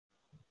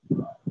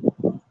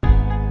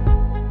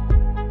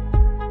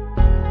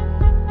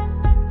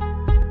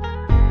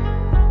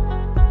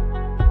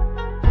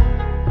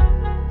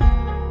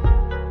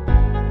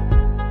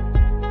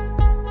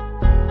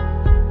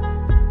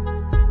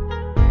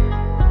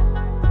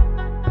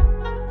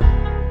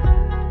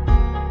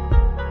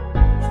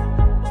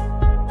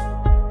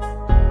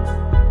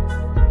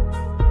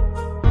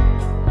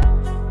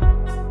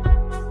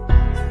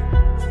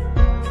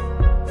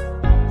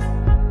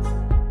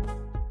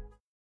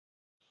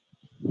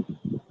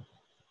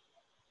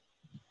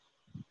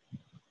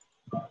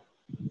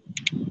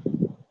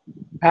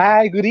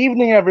Hi, good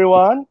evening,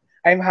 everyone.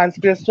 I'm Hans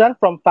Christian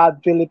from Fab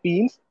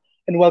Philippines,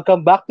 and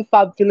welcome back to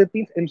Fab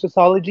Philippines and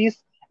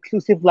Missosology's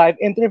exclusive live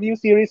interview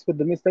series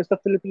with the Misters of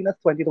Filipinas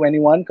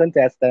 2021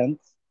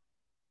 contestants.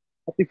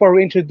 But before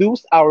we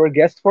introduce our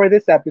guest for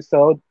this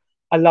episode,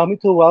 allow me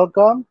to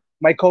welcome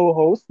my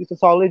co-host,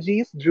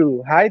 Missosology's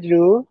Drew. Hi,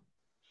 Drew.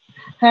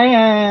 Hi,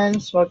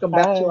 Hans. Welcome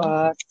back to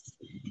Hi. us.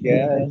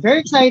 Yes.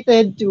 Very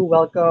excited to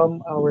welcome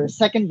our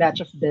second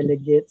batch of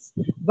delegates.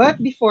 But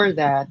before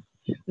that,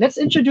 let's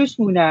introduce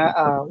muna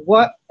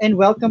what and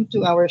welcome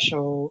to our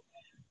show,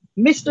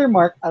 Mr.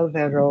 Mark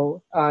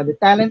Alvero, the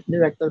talent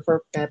director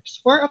for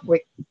PEPS, for a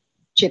quick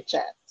chit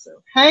chat.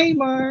 So, hi,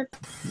 Mark.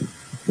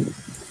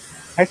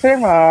 Hi, Sir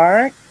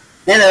Mark.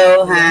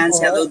 Hello, Ayan Hans.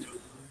 po. Hello, Drew.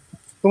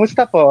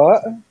 Kumusta po?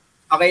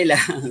 Okay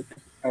lang.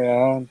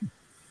 Ayan.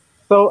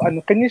 So,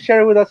 can you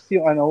share with us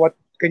what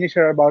can you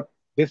share about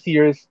this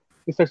year's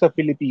Misters of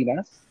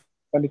Filipinas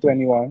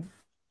 2021?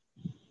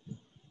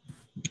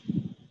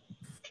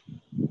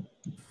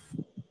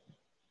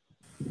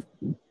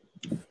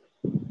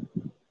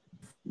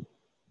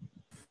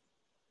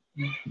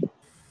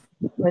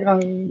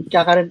 Parang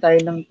kakaroon tayo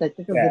ng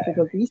technical Yeah,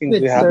 difficulties since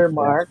with we have Sir yeah,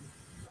 Mark.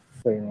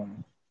 Sir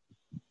Mark.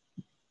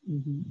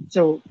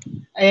 So,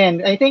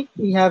 and I think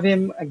we have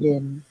him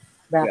again,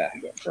 back Yeah.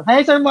 again. So,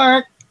 hi, Sir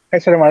Mark. Hi,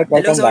 Sir Mark.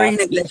 Hello, Welcome sorry,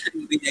 back. nag-lag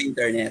with the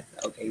internet.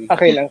 Okay.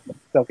 Okay lang.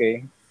 It's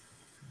okay.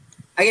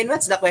 Again,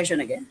 what's the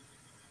question again?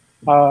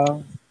 Uh,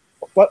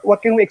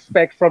 what can we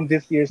expect from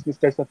this year's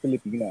Misters of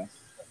Filipinas?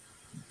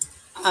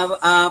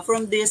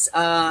 From this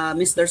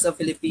Misters of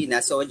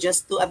Filipinas, so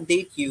just to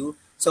update you,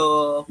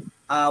 so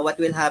what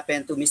will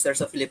happen to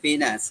Misters of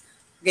Filipinas?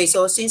 Okay,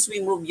 so since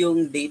we move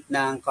yung date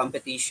ng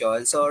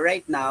competition, so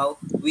right now,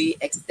 we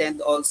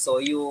extend also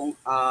yung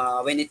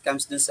when it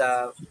comes to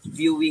sa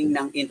viewing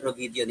ng intro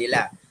video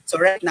nila. So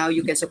right now,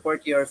 you can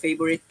support your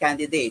favorite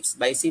candidates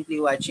by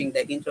simply watching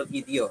the intro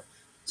video.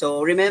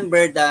 So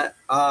remember that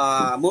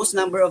most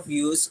number of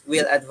views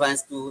will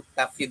advance to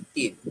top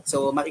 15.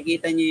 So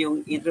makikita nyo yung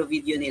intro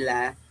video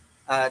nila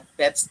at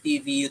Peps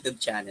TV YouTube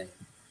channel.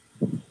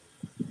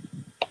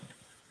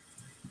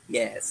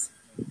 Yes.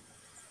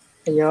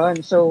 Ayun.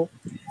 So,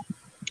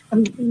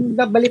 ang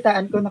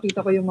nabalitaan ko,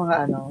 nakita ko yung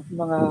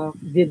mga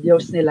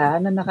videos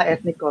nila na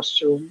naka-ethnic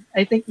costume.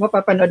 I think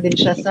mapapanood din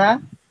siya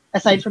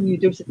aside from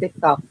YouTube, sa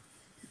TikTok.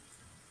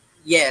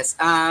 Yes.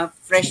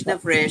 Fresh na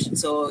fresh.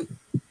 So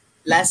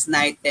last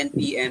night, 10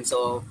 p.m.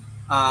 So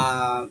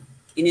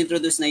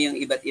inintroduce na yung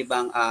iba't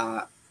ibang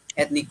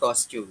ethnic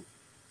costume.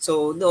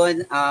 So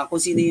doon,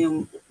 kung sino yung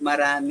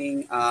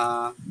maraming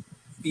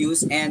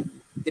views and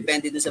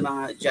depende doon sa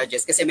mga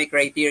judges kasi may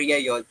criteria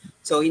yon.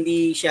 So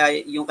hindi siya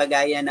yung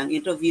kagaya ng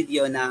intro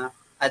video na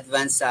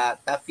advance sa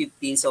top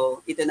 15.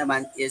 So ito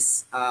naman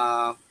is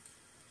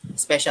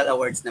special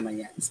awards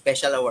naman yan.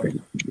 Special award.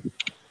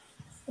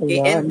 Okay,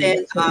 and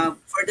then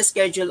for the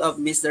schedule of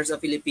Misters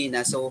of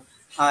Filipinas, so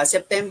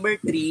September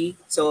 3,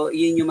 so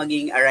yun yung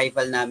magiging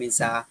arrival namin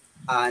sa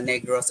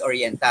Negros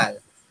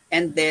Oriental.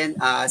 And then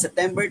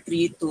September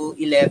 3 to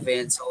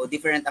 11, so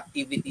different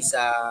activities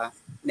sa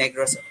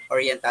Negros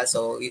Oriental.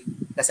 So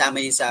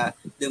kasama yun sa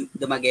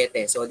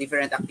Dumaguete. So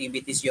different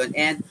activities yun.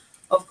 And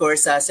of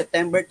course, sa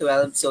September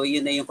 12, so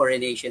yun na yung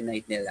coronation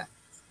night nila.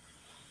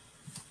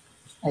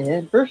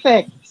 Ayan,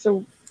 perfect.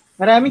 So,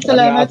 maraming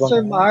salamat,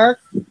 Sir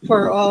Mark,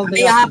 for all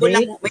the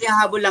updates. May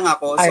habol lang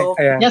ako. So,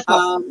 yes,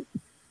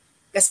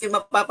 kasi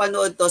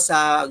mapapanood to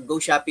sa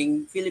Go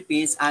Shopping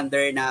Philippines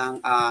under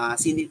ng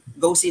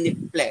Go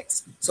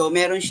Cineplex. So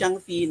meron siyang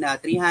fee na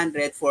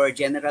 300 for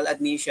general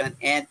admission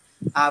and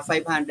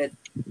 500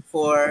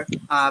 for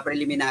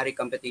preliminary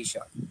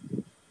competition.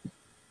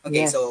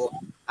 Okay, yes. So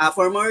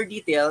for more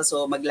details,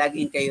 so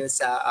mag-login kayo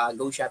sa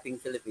Go Shopping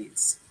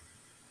Philippines.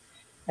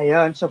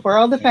 Ayun. So for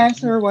all the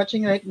fans who are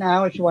watching right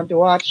now, if you want to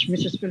watch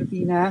Misters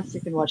Filipinas, you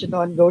can watch it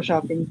on Go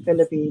Shopping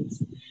Philippines.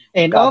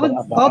 And all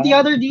the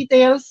other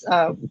details,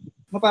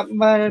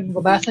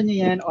 mababasa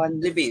niyo yan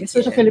on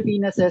Misters of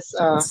Filipinas'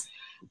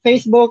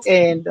 Facebook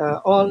and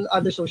all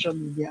other social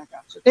media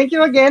accounts. So thank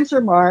you again,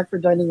 Sir Mark,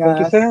 for joining us.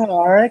 Thank you, Sir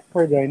Mark,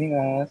 for joining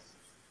us.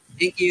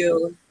 Thank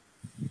you.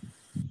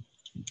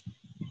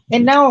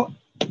 And now,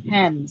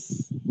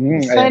 Hans,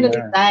 it's finally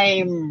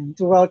time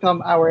to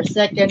welcome our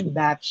second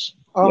batch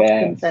of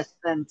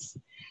contestants.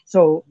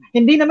 So,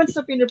 hindi naman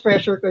sa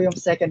pinipressure ko yung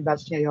second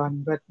batch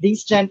ngayon, but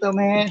these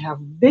gentlemen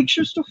have big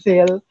shoes to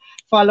fill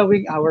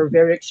following our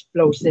very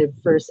explosive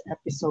first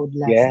episode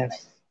last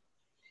night.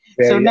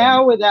 So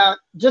now,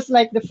 just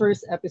like the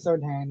first episode,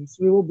 Hans,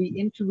 we will be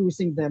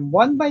introducing them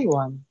one by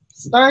one,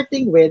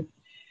 starting with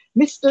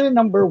Mr.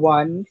 Number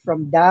 1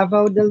 from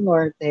Davao del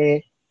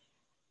Norte,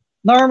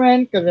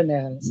 Norman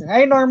Coronel. So,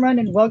 hi, Norman,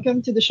 and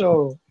welcome to the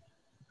show.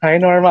 Hi,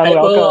 Norman. Hi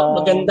welcome.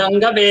 Po, magandang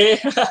gabi.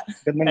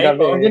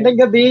 Magandang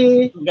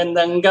gabi.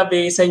 Magandang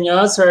gabi sa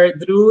inyo, Sir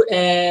Drew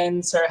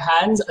and Sir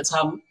Hans, at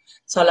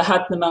sa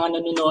lahat ng mga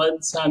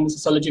nanonood sa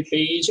Missosology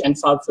page and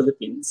Fab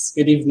Philippines.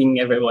 Good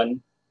evening, everyone.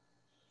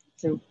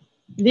 So,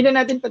 hindi na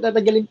natin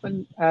patatagalin pa,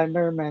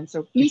 Norman.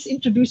 So, please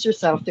introduce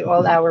yourself to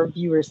all our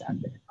viewers out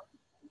there.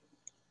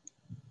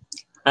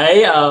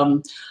 Hi,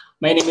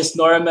 my name is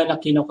Norman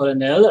Aquino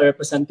Coronel,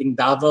 representing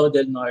Davao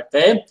del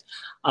Norte.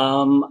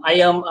 I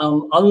am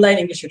an online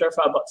English tutor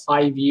for about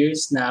 5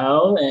 years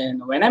now,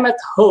 and when I'm at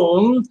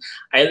home,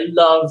 I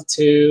love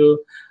to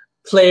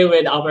play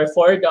with our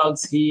 4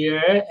 dogs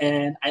here,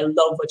 and I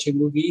love watching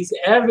movies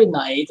every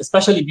night,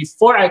 especially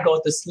before I go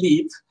to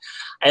sleep.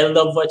 I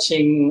love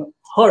watching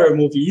horror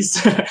movies,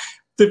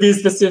 to be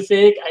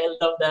specific. I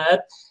love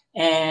that.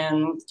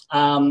 And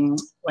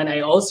when I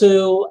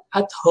also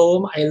at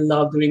home, I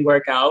love doing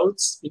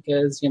workouts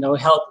because, you know,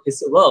 health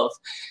is wealth.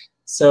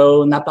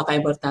 So,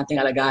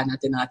 napaka-importanting alagaan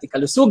natin ang ating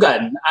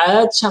kalusugan.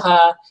 At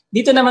saka,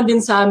 dito naman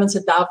din sa amin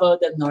sa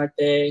Davao del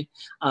Norte,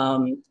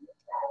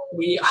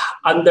 we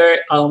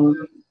under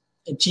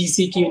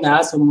GCQ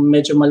na, so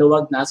medyo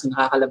maluwag na, so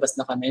nakakalabas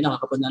na kami,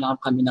 nakakapunta na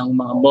kami ng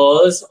mga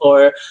malls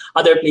or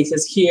other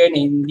places here na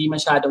hindi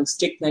masyadong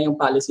strict na yung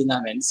policy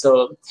namin.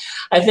 So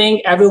I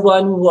think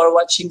everyone who are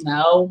watching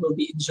now will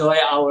be enjoy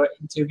our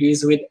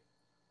interviews with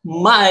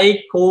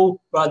my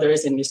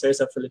co-brothers and Misters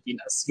of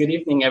Filipinas. Good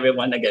evening,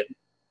 everyone, again.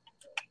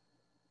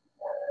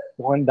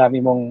 Mukhang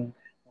dami mong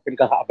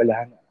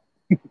pinagkakaabalahan.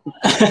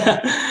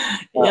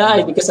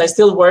 Yeah, because I'm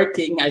still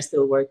working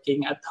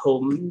at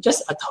home,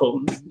 just at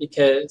home,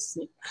 because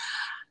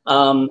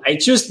I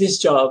choose this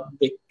job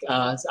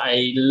because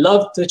I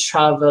love to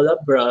travel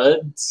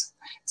abroad,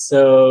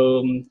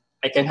 so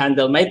I can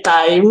handle my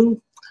time,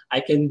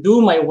 I can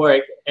do my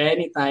work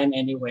anytime,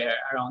 anywhere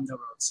around the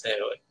world. So,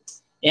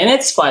 and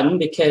it's fun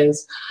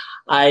because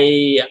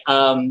I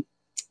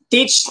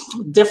teach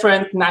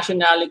different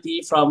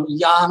nationality from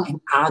young and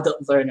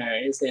adult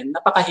learners, and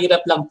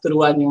napakahirap lang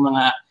turuan yung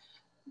mga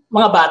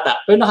bata,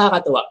 pero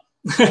nakakatuwa.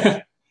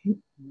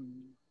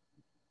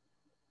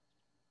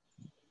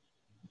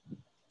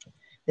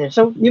 Yeah,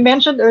 so you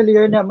mentioned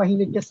earlier na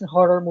mahilig ka sa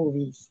horror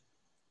movies.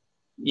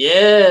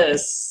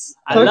 Yes.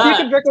 So if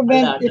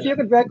you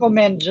could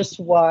recommend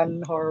just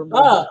one horror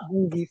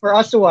movie for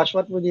us to watch,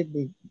 what would it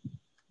be?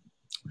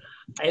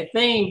 I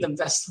think the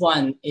best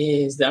one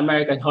is the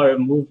American horror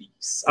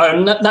movies, or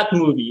not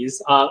movies,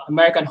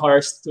 American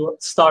horror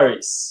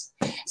stories,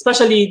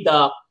 especially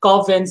the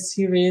Coven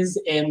series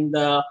and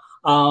the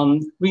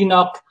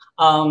Renock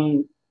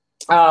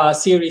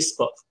series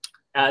book.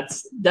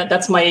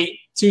 That's my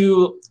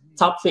 2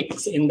 top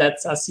picks in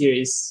that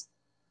series.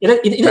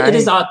 It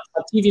is a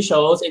TV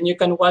shows, and you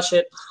can watch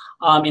it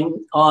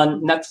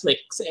on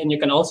Netflix, and you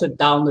can also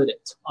download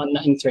it on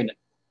the internet.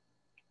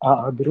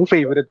 Drew,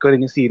 favorite ko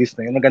rin yung series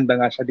na yun. Maganda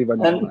nga siya, di ba?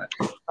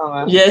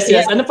 Yes.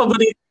 Ano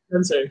paborito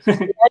yun, sir?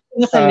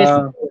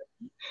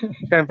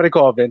 Siyempre,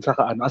 Coven,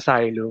 saka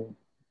Asylum.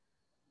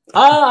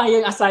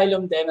 Yung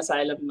Asylum din.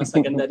 Asylum, mas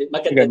maganda din.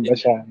 Maganda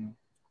siya.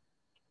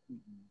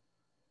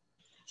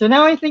 So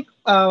now I think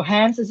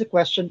Hans has a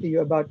question to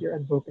you about your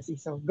advocacy.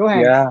 So go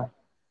ahead. Yeah.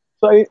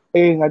 So,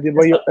 di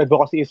ba your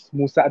advocacy is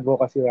Musa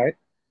advocacy, right?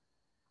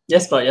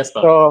 Yes po.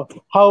 So,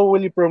 how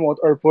will you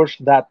promote or push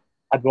that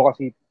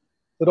advocacy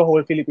to the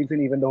whole Philippines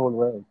and even the whole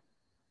world?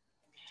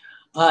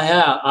 I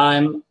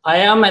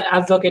am an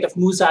advocate of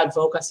Musa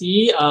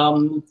advocacy.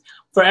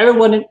 For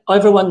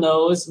everyone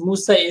knows,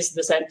 Musa is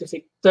the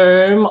scientific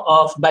term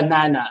of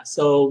banana.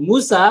 So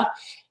Musa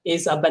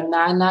is a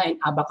banana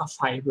and abaca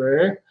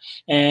fiber,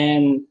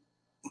 and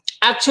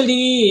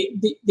actually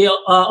they are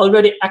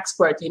already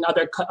expert in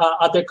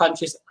other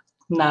countries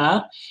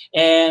na.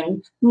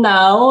 And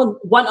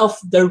now one of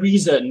the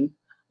reason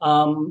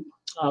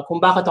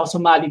kung bakit ako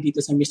sumali dito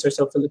sa Misters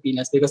of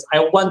Filipinas, because I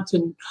want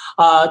to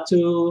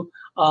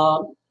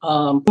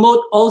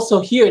promote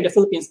also here in the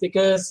Philippines,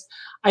 because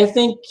I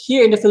think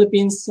here in the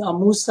Philippines,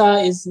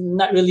 Musa is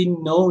not really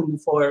known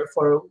for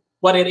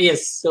what it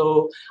is.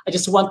 So I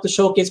just want to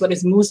showcase what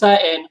is Musa,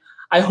 and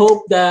I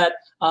hope that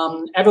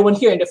everyone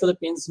here in the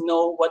Philippines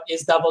know what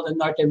is Davao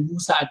del Norte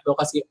Musa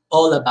advocacy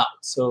all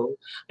about. So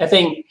I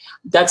think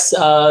that's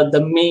the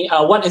main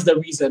one is the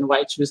reason why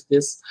I choose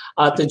this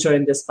to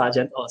join this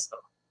pageant also.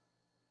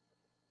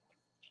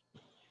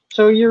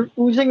 So you're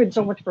oozing with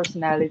so much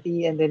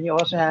personality, and then you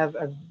also have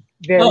a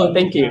very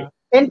thank you.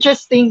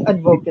 Interesting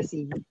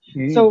advocacy.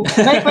 So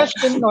my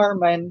question,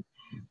 Norman,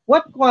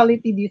 what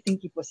quality do you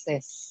think you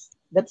possess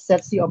that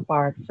sets you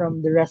apart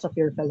from the rest of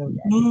your fellow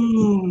guys?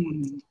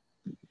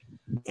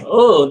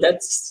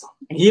 That's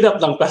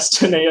hirap lang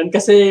question na yun,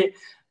 kasi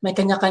may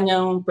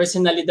kanya-kanyang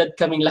personalidad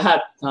kaming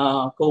lahat,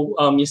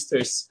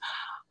 misters.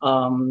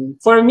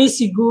 For me,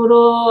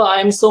 siguro,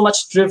 I'm so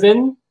much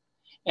driven,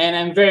 and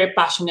I'm very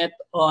passionate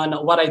on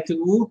what I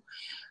do,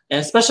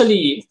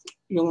 especially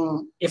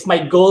if my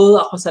goal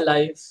ako sa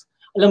life,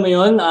 alam mo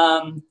yun,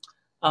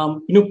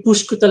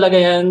 pinupush ko talaga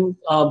yan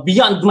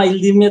beyond my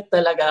limit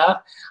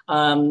talaga.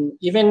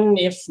 Even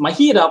if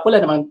mahirap,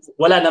 wala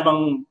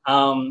namang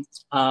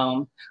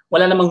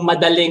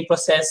madaling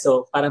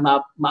proseso para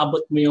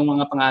maabot mo yung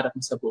mga pangarap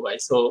mo sa buhay.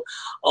 So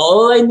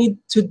all I need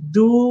to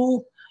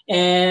do,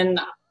 and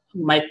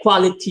my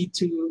quality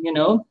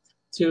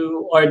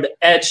or the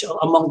edge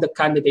among the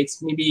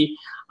candidates, maybe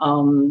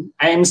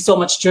I am so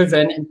much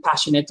driven and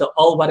passionate to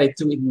all what I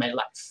do in my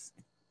life.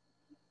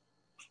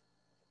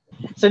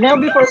 So now,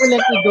 before we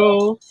let you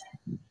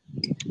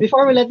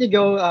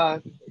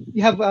go,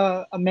 you have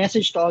a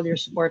message to all your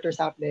supporters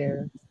out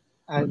there.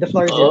 The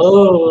floor is yours.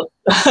 Oh,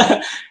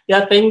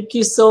 yeah, thank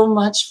you so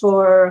much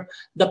for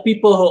the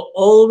people who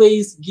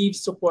always give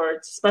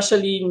support,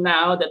 especially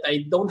now that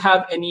I don't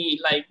have any,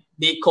 like,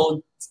 they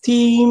called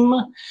team,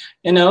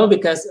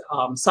 because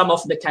some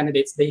of the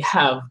candidates they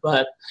have,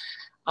 but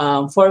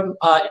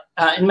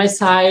in my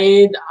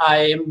side, I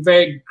am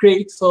very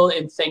grateful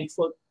and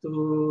thankful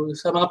to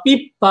sa mga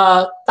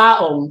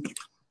taong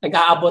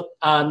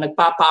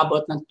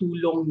nagpapaabot ng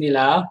tulong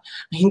nila,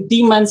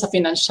 hindi man sa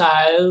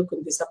financial,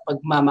 kundi sa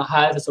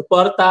pagmamahal, sa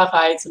suporta,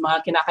 kahit sa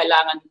mga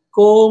kinakailangan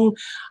kong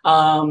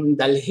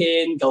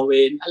dalhin,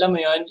 gawin. Alam mo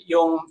yon,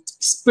 yung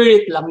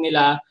spirit lang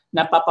nila,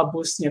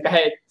 napapaboost nyo.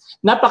 Kahit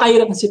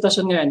napakahirap ng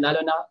sitwasyon ngayon,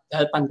 lalo na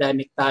dahil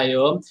pandemic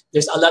tayo,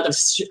 there's a lot of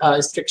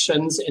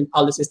restrictions and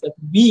policies that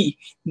we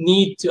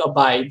need to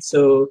abide.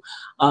 So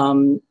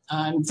I'm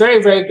very,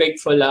 very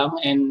grateful lang,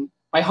 and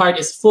my heart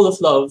is full of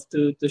love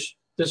to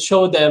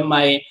show them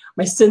my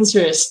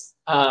sincerest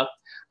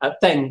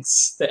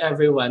thanks to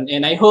everyone,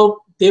 and I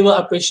hope they will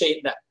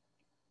appreciate that.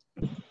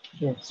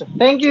 Yeah, so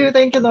thank you,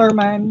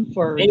 Norman,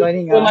 for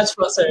joining us. Thank you so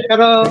much, sir.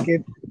 Pero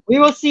we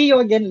will see you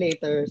again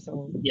later.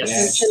 So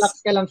yes,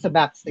 chillax ka lang sa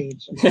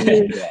backstage.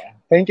 Yeah.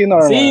 Thank you,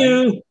 Norman. See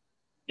you.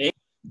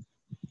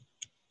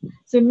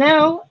 So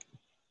now,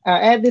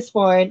 at this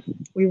point,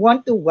 we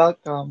want to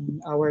welcome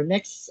our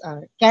next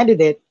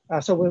candidate.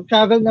 So we'll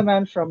travel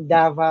naman from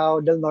Davao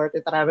del Norte,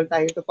 travel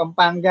tayo to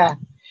Pampanga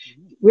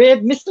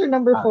with Mr.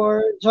 Number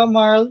 4,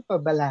 𝗪𝗪𝗪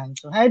Pabalan.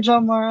 So hi,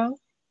 𝗪𝗪𝗪.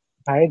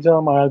 Hi,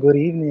 𝗪𝗪𝗪. Good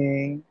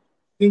evening.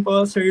 Good evening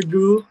po, Sir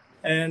Drew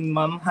and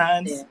Ma'am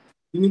Hans. Yeah.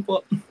 Good evening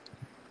po.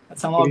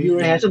 At sa mga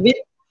viewers. Yeah, so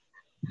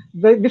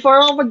before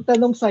ako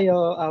magtanong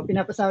sa'yo,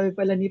 pinapasabi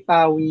pala ni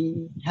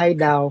Pawi, hi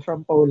daw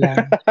from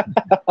Poland.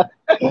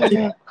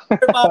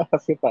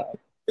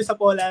 Sa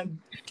Poland.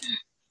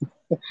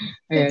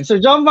 Ayan. So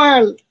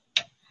𝗪𝗪𝗪,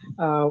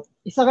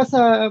 isa ka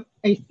sa,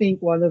 I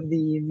think, one of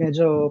the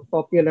medyo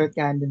popular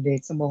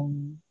candidates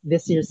among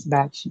this year's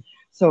batch.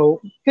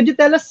 So, could you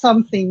tell us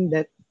something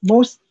that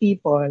most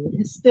people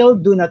still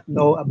do not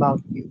know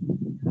about you?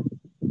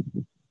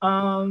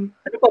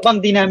 Ano pa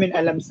bang di namin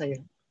alam sa'yo?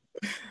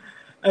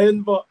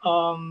 Ayun po,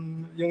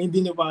 yung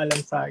hindi nyo pa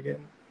alam sa akin.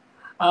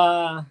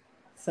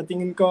 Sa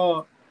tingin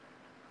ko,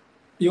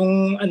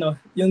 yung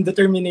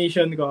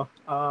determination ko,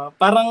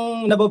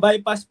 parang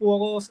nababypass po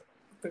ako,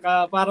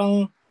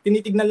 parang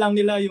tinitignan lang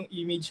nila yung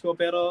image ko,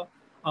 pero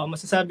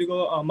masasabi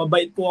ko,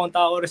 mabait po akong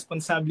tao,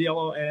 responsable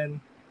ako, and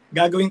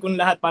gagawin ko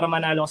lahat para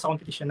manalo ako sa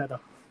competition na to.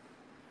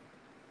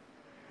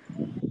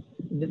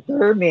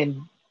 Determined.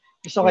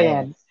 Gusto ko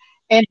yan.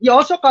 And you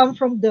also come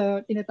from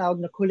the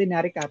tinatawag na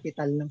culinary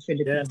capital ng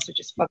Philippines,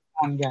 which is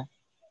Pampanga.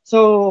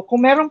 So,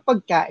 kung merong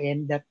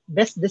pagkain that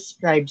best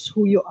describes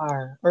who you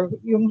are, or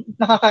yung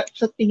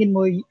sa tingin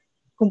mo,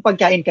 kung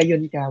pagkain ka,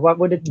 yun ka, what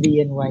would it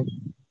be and why?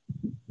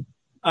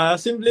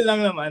 Simple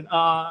lang naman.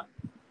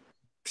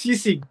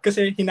 Sisig,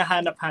 kasi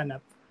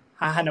hinahanap-hanap.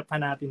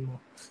 Hahanap-hanapin mo.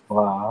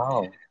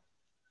 Wow.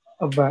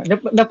 Aba,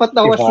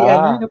 napatawa si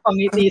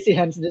napangiti si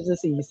Hans doon sa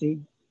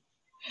sisig.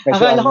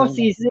 Akala ko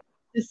sisig,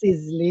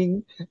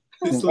 sizzling.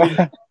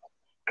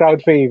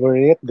 Crowd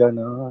favorite,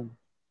 ganon.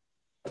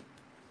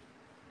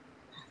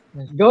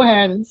 Go,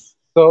 Hans.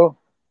 So,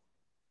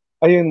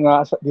 ayun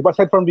nga, di ba,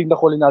 aside from being the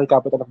culinary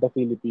capital of the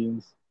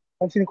Philippines,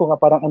 pansin ko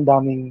nga parang ang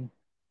daming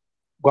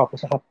gwapo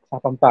sa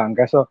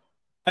Pampanga. So,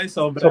 ay,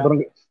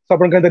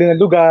 sobrang ganda rin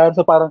ng lugar.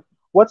 So, parang,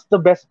 what's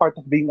the best part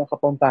of being a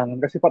Kapampangan?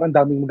 Kasi parang ang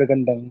daming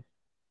magagandang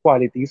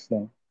qualities,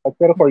 no?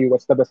 Pero for you,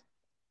 what's the best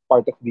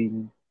part of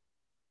being?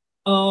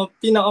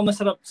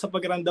 Pinakamasarap sa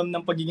pagramdam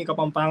ng pagiging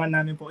Kapampangan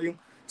namin po, yung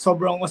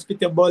sobrang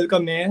hospitable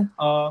kami,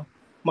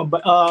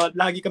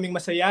 lagi kaming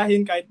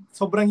masayahin kahit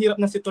sobrang hirap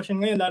ng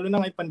sitwasyon ngayon, lalo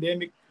na ngayong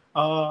pandemic.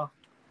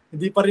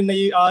 Di pa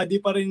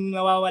rin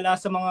nawawala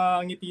sa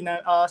mga ngiti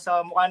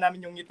sa mukha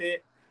namin yung ngiti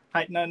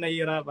kahit na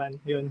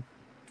nahihirapan. Yun.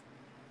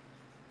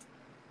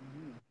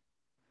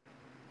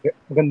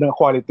 Magandang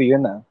quality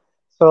yun, ah.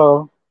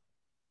 So,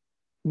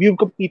 you've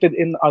competed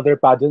in other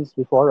pageants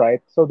before, right?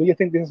 So, do you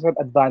think this is an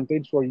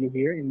advantage for you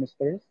here in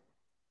Misters?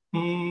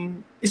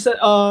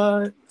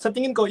 Sa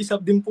tingin ko, isa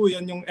din po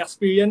yun yung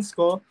experience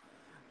ko.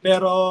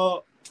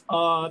 Pero,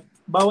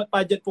 bawat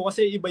pageant po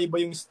kasi iba-iba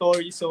yung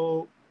story.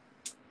 So,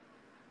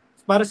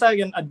 para sa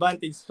akin,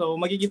 advantage. So,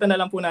 makikita na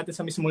lang po natin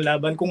sa mismong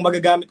laban kung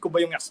magagamit ko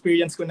ba yung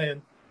experience ko na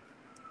yun.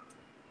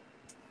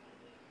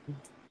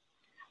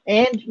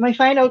 And my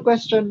final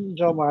question,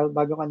 𝗪𝗪𝗪,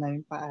 bago ka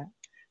namin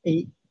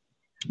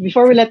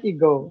before we let you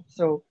go,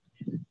 so,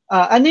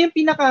 ano yung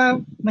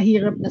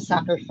pinaka-mahirap na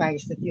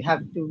sacrifice that you have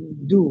to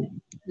do,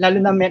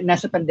 lalo na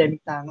nasa pandemic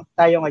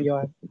tayo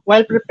ngayon,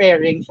 while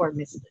preparing for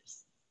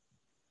Misters?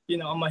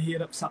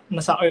 Pinaka-mahirap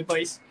na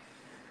sacrifice?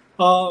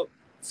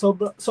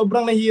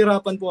 Sobrang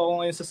nahihirapan po ako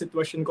ngayon sa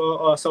sitwasyon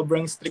ko.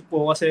 Sobrang strict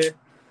po kasi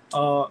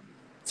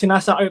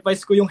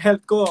sinasacrifice ko yung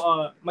health ko.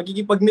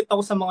 Magigipag-meet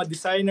ako sa mga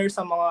designer,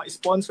 sa mga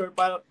sponsor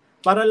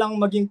para lang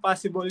maging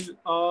possible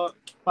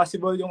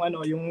yung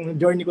yung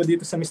journey ko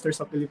dito sa Misters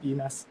of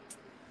Filipinas.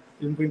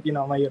 Yun po yung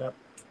pinakamahirap.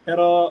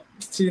 Pero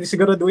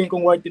siguraduhin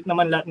kong worth it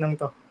naman lahat ng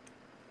to.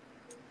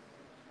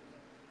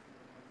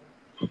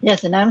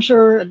 Yes, and I'm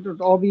sure it would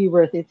all be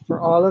worth it for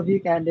all of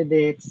you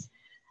candidates.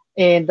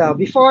 And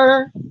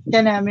before ka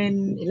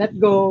namin let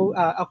go,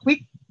 a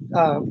quick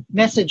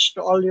message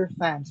to all your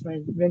fans.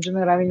 Medyo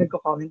maraming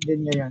nagko-comment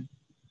din ngayon.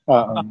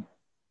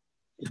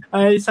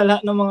 Ay sa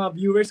lahat ng mga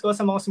viewers ko,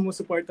 sa mga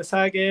sumusuporta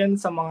sa akin,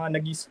 sa mga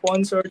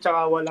nag-sponsor,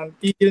 tsaka walang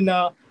tigil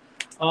na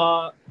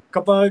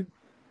kapag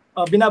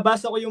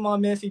binabasa ko yung mga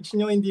message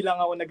nyo, hindi lang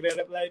ako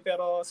nagre-reply,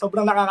 pero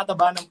sobrang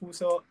nakakataba ng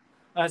puso.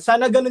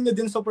 Sana ganun nyo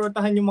din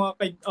suportahan yung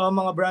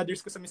mga brothers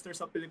ko sa Misters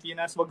of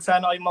Filipinas. Wag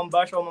sana kayo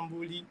mambash o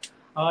mambuli.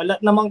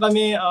 Lahat naman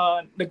kami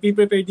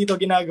nagpe-prepare dito,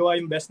 ginagawa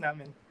yung best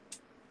namin.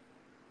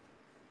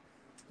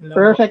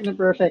 Perfect na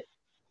perfect.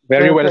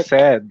 Very well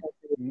said.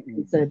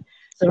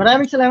 So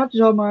maraming salamat,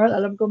 Jomar.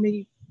 Alam ko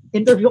may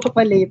interview ka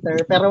pa later,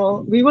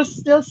 pero we will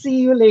still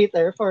see you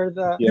later for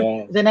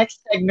the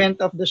next segment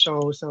of the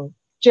show. So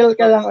chill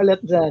ka lang ulit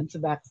dyan sa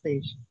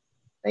backstage.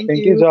 Thank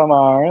you,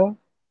 Jomar.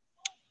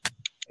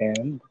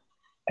 And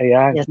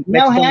ayan, yes,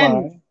 next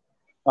naman.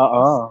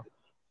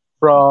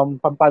 From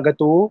Pampanga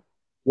to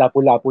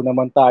Lapu-Lapu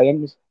naman tayo.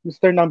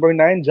 Mr. Number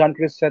 9, John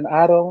Christian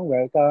Arong,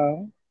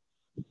 welcome.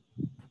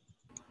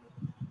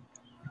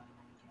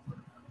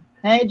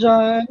 Hi,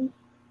 John.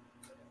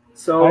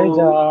 So, hi,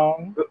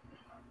 John.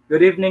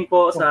 Good evening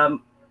po sa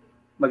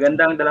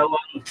magandang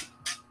dalawang.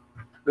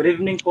 Good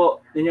evening po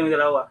ninyong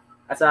dalawa.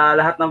 At sa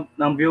lahat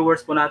ng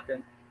viewers po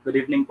natin.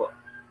 Good evening po.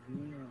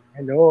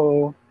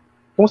 Hello.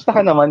 Kumusta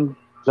ka naman,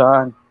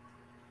 John?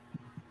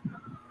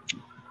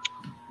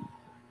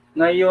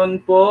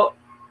 Ngayon po,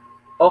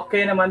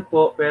 okay naman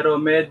po, pero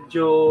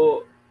medyo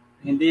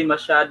hindi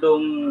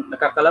masyadong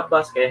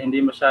nakakalabas, kaya hindi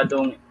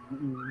masyadong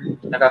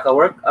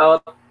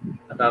nakaka-workout,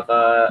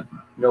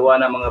 nakakagawa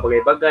ng mga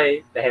bagay-bagay.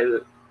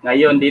 Dahil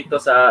ngayon dito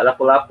sa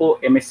Lapu-Lapu,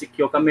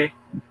 MSCQ kami.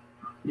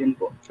 Yun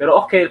po.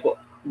 Pero okay po.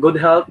 Good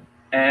health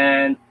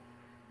and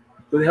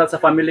good health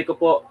sa family ko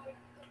po.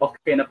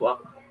 Okay na po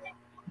ako.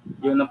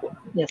 Yun na po.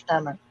 Yes,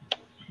 tama.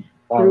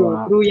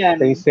 True yan.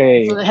 Stay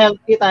safe. So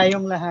healthy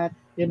tayong lahat.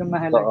 Yun ang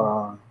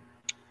mahalaga.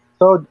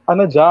 So,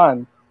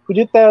 John, could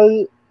you tell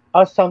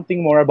us something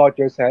more about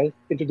yourself?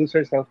 Introduce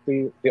yourself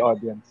to the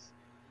audience.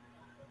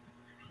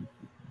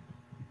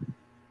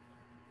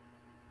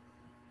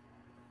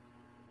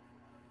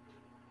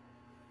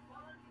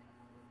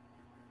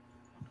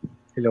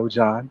 Hello,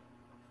 John.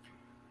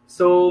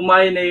 So,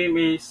 my name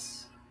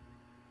is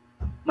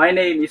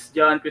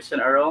John Christian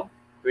Arong,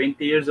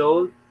 20 years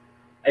old,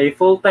 a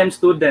full-time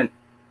student.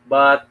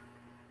 But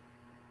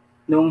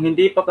nung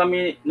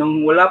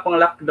wala pang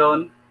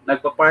lockdown,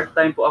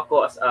 nagpa-part-time po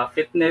ako as a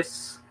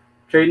fitness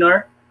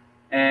trainer,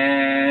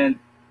 and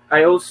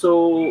I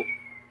also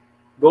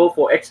go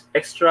for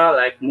extra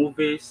like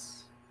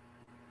movies.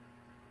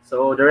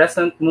 So the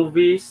recent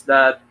movies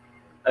that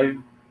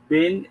I've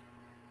been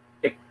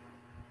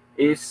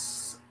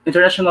is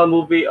international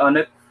movie on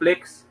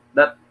Netflix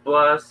that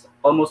was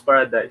Almost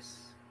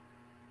Paradise.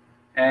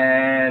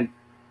 And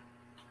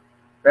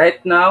right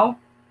now,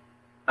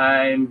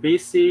 I'm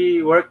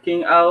busy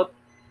working out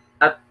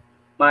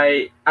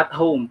at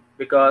home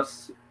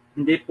because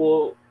hindi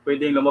po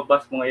pwedeng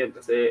lumabas po ngayon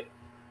kasi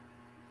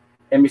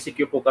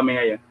MCQ po kami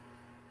ngayon.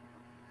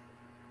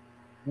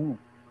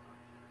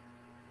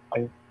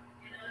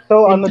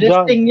 So,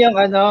 interesting yung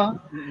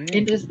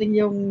interesting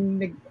yung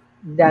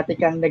dati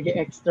kang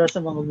nag-extra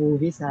sa mga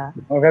movies, ha?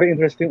 Very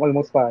interesting,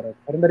 Almost Paradise.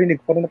 Parang narinig,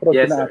 parang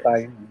naproduce yes, na ata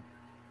yun.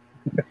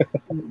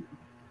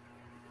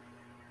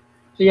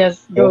 So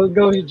yes,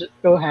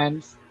 go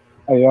Hans.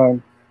 Ayun.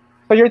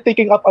 So you're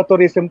taking up a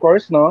tourism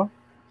course, no?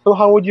 So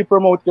how would you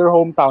promote your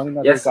hometown in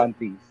other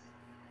countries?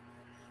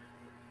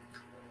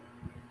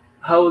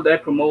 How would I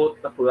promote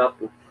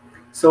Lapu-Lapu?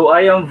 So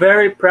I am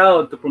very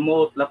proud to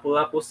promote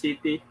Lapu-Lapu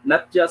City,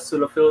 not just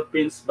to the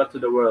Philippines, but to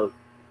the world.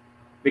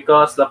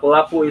 Because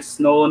Lapu-Lapu is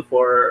known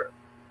for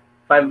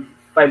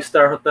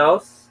five-star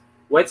hotels,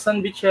 white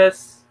sand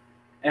beaches,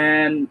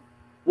 and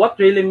what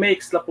really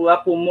makes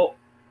Lapu-Lapu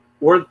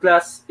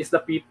world-class is the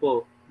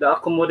people, the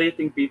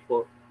accommodating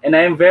people. And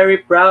I am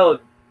very proud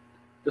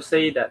to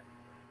say that.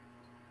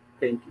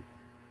 Thank you.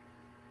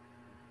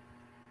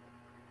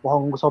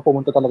 Mukhang gusto ko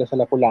pumunta talaga sa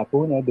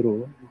Lapu-Lapu, no,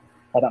 Drew?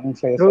 Parang ang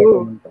saya-saya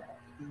pumunta.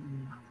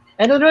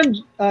 And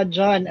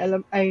John,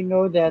 I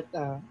know that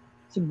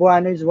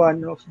Cebuano is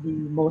one of the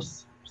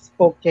most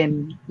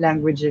spoken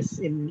languages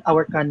in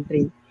our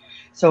country.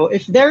 So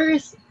if there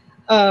is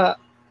a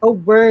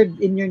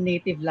word in your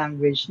native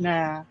language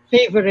na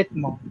favorite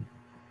mo,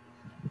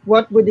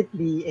 what would it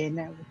be? And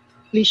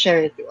please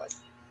share it to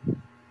us.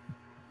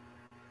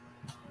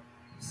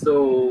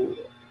 So,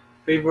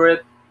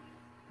 favorite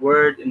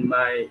word in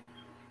my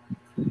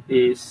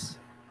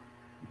is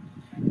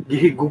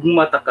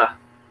gihigugmata ka.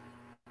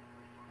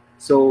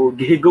 So,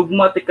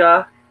 gihigugmata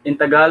ka in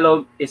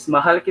Tagalog is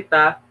mahal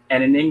kita,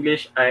 and in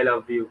English, I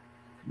love you.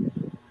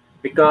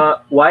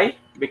 Why?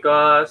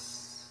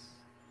 Because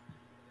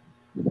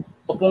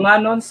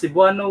Opunganon,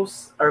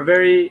 Cebuanos are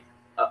very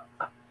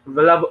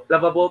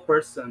lovable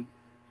person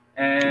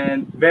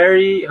and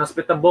very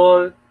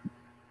hospitable.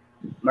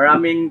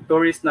 Maraming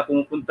tourists na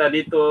pumupunta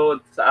dito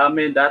sa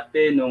amin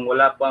dati nung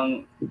wala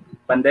pang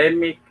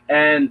pandemic,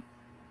 and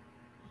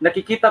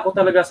nakikita ko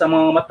talaga sa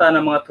mga mata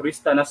ng mga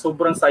turista na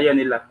sobrang saya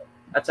nila.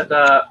 At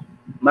saka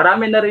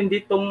marami na rin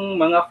ditong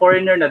mga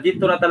foreigner na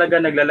dito na talaga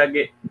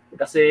naglalagi.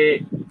 Kasi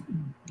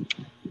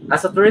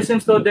as a tourism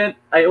student,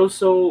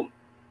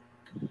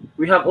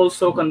 we have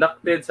also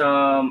conducted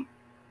some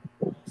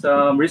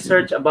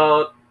research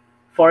about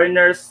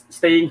foreigners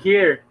staying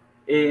here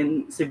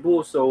in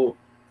Cebu. So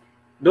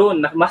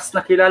doon, mas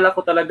nakilala ko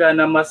talaga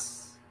na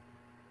mas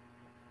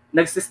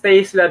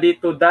nagsistay sila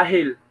dito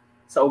dahil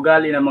sa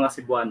ugali ng mga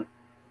Cebuano.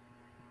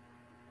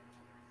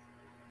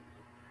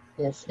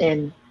 Yes,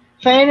 and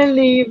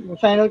finally,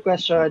 final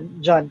question,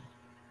 John.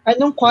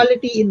 Anong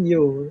quality in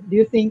you do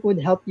you think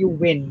would help you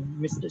win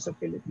Misters of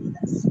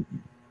Filipinas?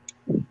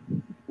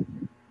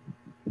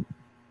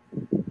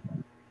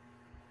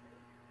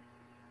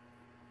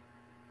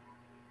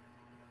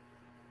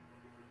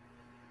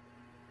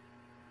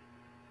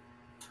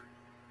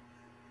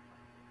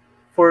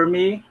 For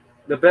me,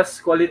 the best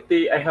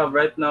quality I have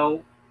right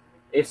now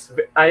is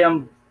I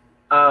am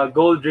a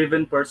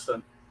goal-driven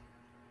person.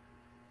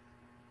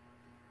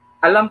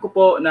 Alam ko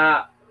po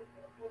na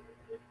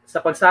sa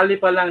pagsali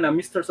pa lang ng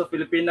Misters of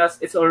Filipinas,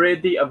 it's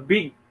already a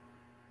big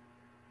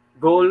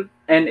goal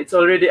and it's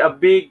already a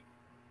big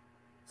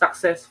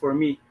success for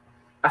me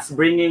as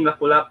bringing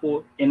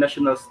Lapu-Lapu in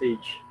national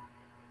stage.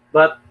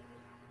 But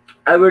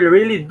I will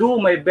really do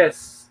my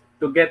best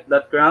to get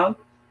that crown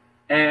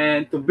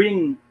and to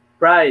bring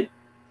pride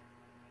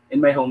in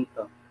my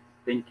hometown.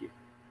 Thank you.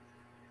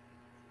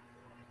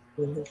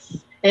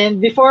 And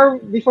before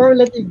we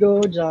let you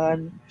go,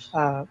 John,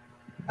 a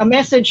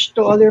message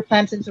to all your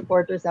fans and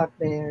supporters out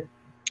there.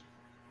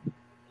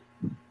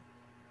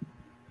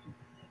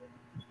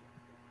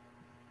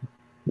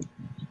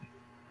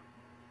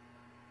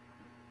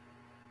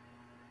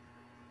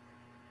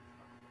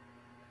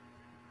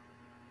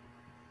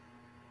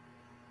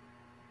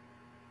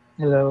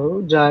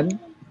 Hello, John.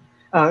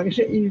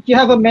 If you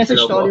have a message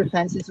to all your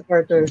fans and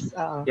supporters.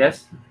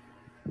 Yes.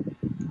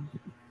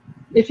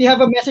 If you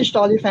have a message to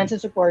all your fans and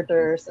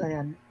supporters,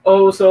 ayan.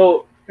 Oh,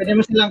 so pwede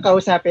mo silang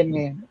kausapin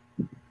ngayon.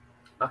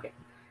 Okay.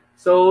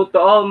 So to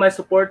all my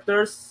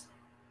supporters,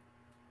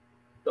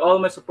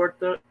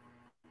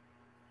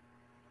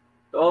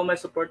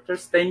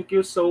 thank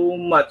you so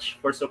much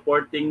for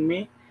supporting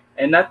me,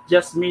 and not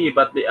just me,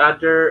 but my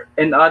other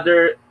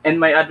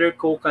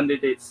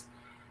co-candidates.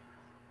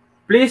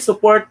 Please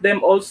support them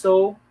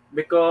also,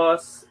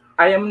 because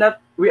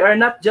we are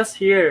not just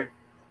here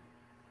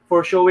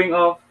for showing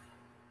off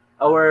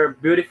our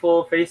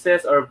beautiful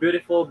faces or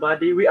beautiful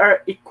body. We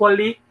are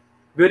equally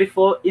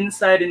beautiful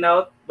inside and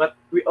out, but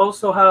we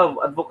also have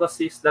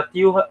advocacies that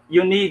you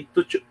need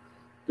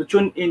to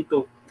tune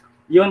into.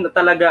 Yun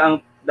talaga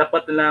ang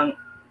dapat nilang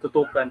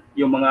tutukan,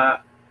 yung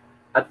mga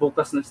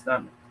advocacies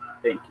namin.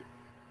 Thank you.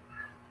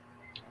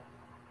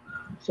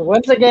 So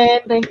once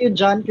again, thank you,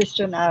 John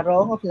Christian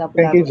Arong of Lapu-Lapu.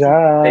 Thank you,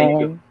 John.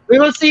 Thank you.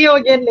 We will see you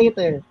again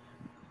later.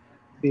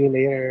 See you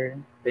later.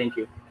 Thank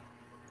you.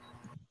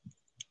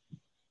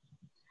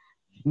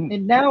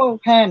 And now,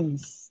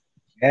 Hans.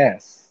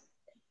 Yes.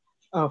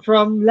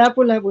 From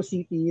Lapu-Lapu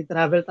City,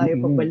 travel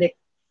tayo pabalik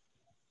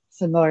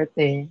sa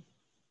norte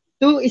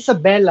to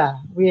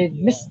Isabela with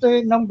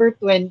Mr. number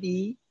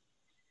 20,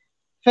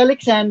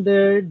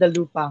 Felixander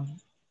Dalupang.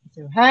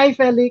 So, hi,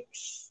 Felix.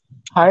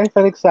 Hi,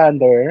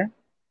 Felixander.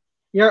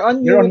 You're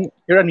on mute.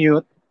 You're on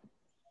mute.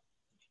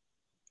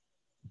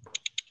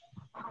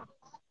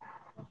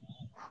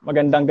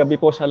 Magandang gabi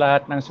po sa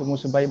lahat ng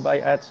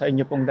sumusubaybay at sa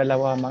inyo pong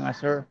dalawa, mga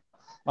sir.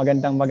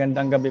 Magandang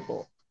gabi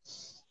po.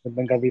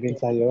 Magandang gabi rin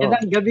sa'yo.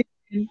 Magandang gabi.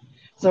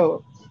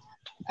 So,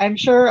 I'm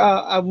sure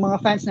mga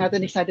fans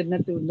natin excited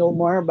na to know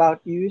more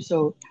about you.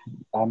 So,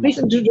 please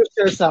introduce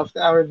yourself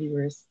to our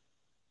viewers.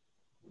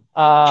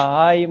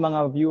 Hi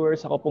mga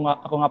viewers. Ako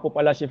nga po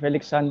pala si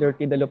Felixander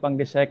T. Dalupang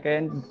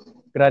II,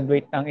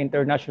 graduate ng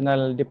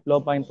International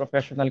Diploma in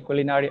Professional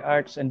Culinary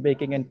Arts and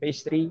Baking and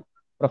Pastry,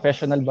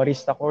 Professional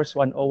Barista Course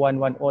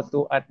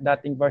 101-102 at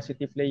dating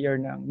varsity player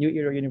ng New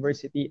Era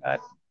University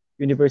at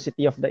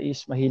University of the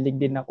East.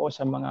 Mahilig din ako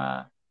sa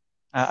mga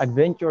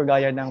adventure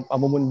gaya ng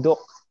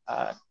pamumundok.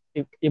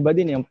 Iba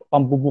din yung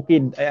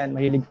pambubukid. Ayan,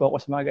 mahilig po ako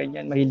sa mga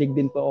ganyan. Mahilig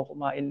din po ako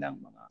kumain ng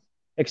mga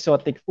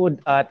exotic food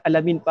at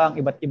alamin pa ang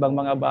iba't ibang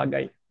mga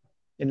bagay.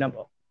 Yun lang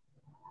po.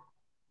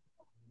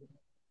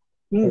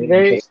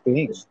 Very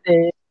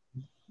interesting.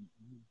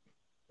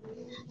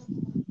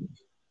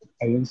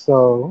 Ayun,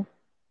 so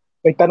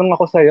may tanong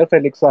ako sa iyo,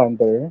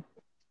 Felixander.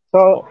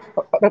 So,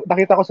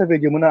 nakita ko sa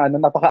video mo na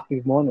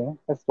napaka-active mo, no?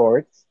 Sa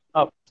sports.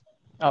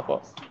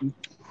 Opo.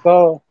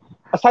 So,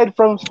 aside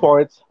from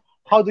sports,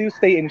 how do you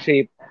stay in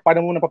shape?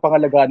 Paano mo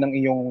napapangalagaan ng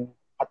iyong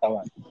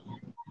katawan?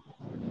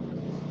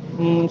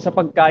 Sa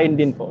pagkain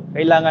din po.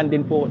 Kailangan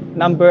din po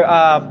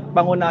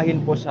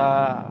pangunahin po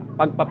sa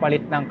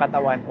pagpapalit ng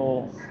katawan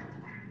o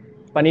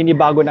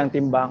paninibago ng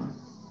timbang.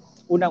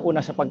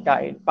 Unang-una sa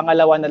pagkain.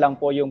 Pangalawa na lang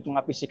po yung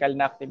mga physical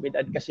na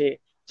aktibidad kasi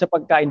sa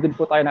pagkain, dun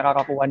po tayo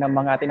nakakakuha ng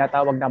mga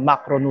tinatawag na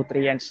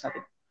macronutrients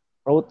natin.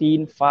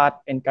 Protein, fat,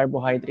 and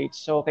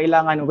carbohydrates. So,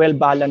 kailangan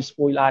well-balanced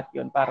po lahat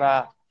yun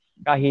para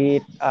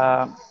kahit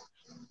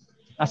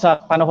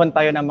nasa panahon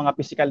tayo ng mga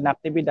physical na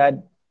aktibidad,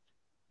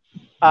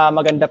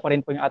 maganda pa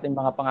rin po yung ating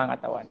mga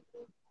pangangatawan.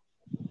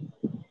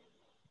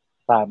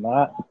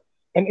 Tama.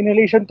 And in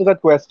relation to that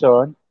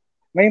question,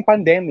 ngayong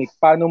pandemic,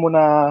 paano mo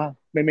na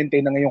maintain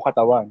na ngayong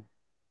katawan?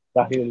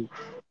 Dahil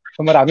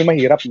so marami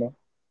mahirap, no?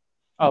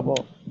 Opo.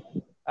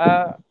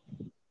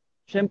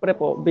 Siyempre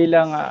po,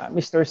 bilang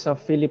Misters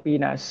of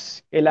Filipinas,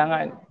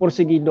 kailangan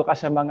pursigido ka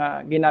sa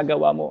mga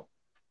ginagawa mo.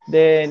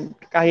 Then,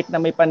 kahit na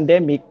may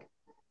pandemic,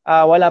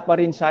 wala pa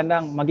rin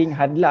sanang maging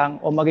hadlang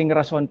o maging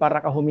rason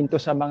para ka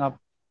huminto sa mga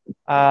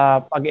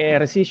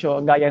pag-ehersisyo.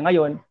 Gaya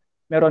ngayon,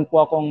 meron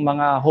po akong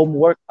mga home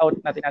workout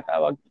na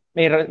tinatawag.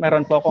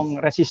 Meron po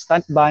akong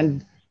resistant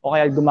band o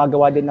kaya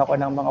gumagawa din ako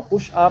ng mga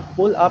push-up,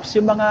 pull-ups,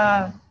 yung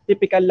mga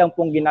typical lang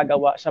pong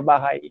ginagawa sa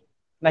bahay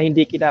na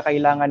hindi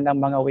kinakailangan ng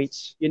mga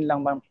weights. Yun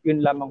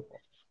lamang po.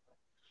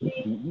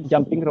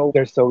 Jumping rope.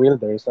 There's a will,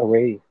 there's a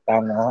way.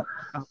 Tama.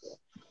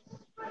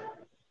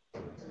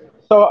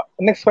 So,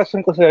 next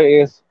question ko sir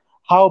is,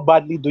 how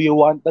badly do you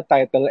want the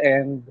title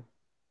and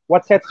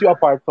what sets you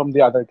apart from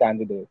the other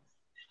candidates?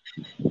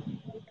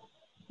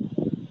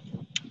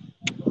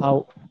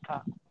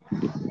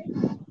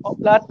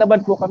 Lahat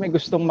naman po kami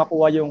gustong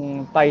makuha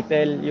yung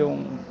title,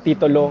 yung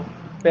titulo.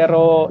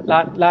 Pero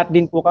lahat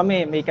din po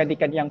kami may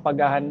kani-kaniyang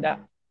paghahanda.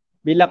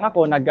 Bilang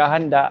ako,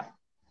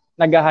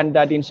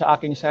 naghahanda din sa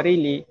aking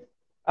sarili.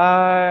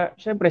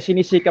 Siyempre,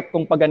 sinisikap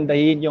kong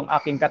pagandahin yung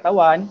aking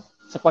katawan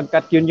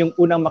sapagkat yun yung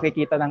unang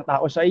makikita ng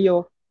tao sa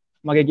iyo,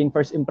 magiging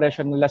first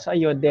impression nila sa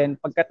iyo. Then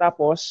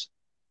pagkatapos,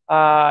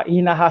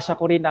 hinahasa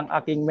ko rin ang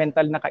aking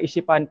mental na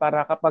kaisipan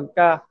para kapag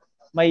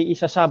may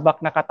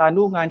isasabak na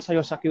katanungan sa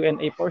iyo sa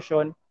Q&A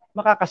portion,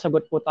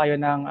 makakasagot po tayo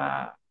ng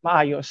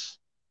maayos.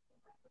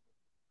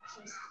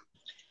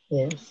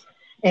 Yes.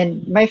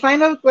 And my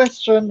final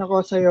question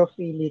ako sa iyo,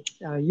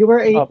 Felix. You were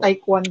a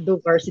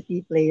Taekwondo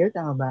varsity player,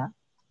 tama ba?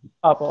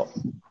 Opo.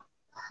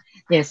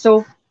 Yes.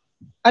 So,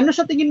 ano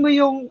sa tingin mo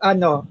yung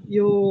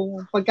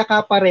yung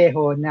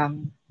pagkakapareho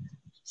ng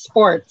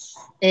sports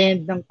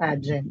and ng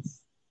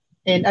pageants?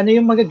 And ano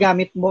yung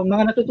magagamit mo,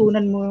 mga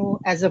natutunan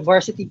mo as a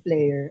varsity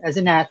player, as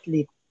an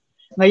athlete,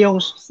 ngayong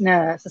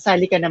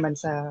sasali ka naman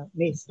sa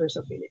Misters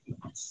of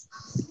Filipinas?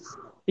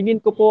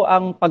 Tingin ko po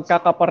ang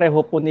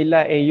pagkakapareho po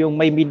nila yung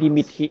may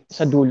minimithi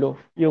sa dulo,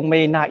 yung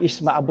may nais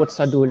maabot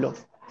sa dulo.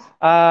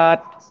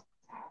 At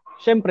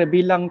syempre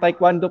bilang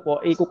taekwondo po,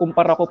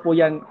 ikukumpara ko po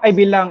yan,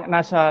 bilang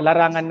nasa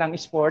larangan ng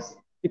sport,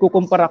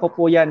 ikukumpara ko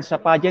po yan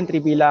sa pageantry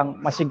bilang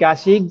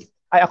masigasig,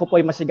 ako po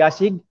ay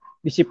masigasig,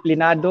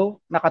 disiplinado,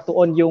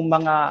 nakatuon yung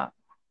mga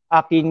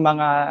aking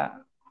mga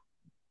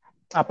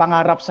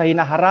pangarap sa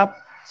hinaharap,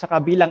 sa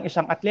kabilang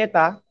isang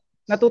atleta,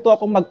 natuto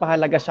akong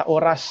magpahalaga sa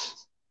oras.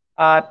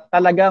 At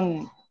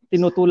talagang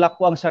tinutulak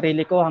ko ang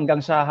sarili ko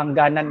hanggang sa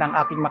hangganan ng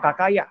aking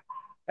makakaya.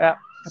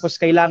 Tapos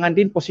kailangan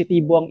din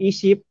positibo ang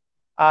isip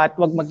at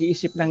huwag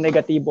mag-iisip ng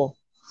negatibo.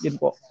 Yun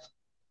po.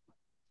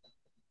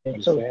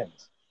 So,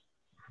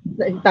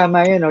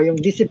 tama yun, no? Yung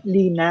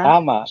disiplina,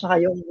 saka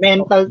yung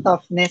mental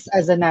toughness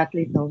as an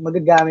athlete, no?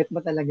 Magagamit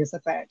mo talaga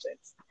sa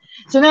pageants.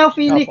 So now,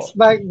 Felix,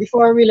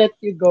 before we let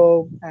you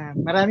go,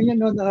 maraming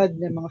nanonood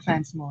ng mga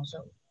fans mo.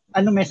 So,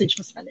 anong message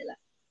mo sa kanila?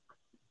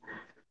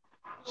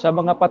 Sa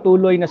mga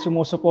patuloy na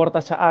sumusuporta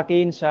sa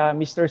akin sa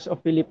Misters of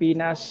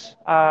Filipinas,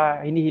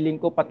 hinihiling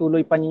ko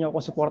patuloy pa ninyo ako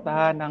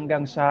suportahan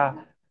hanggang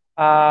sa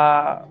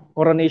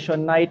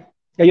coronation night.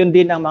 Gayon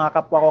din ang mga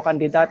kapwa ko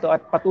kandidato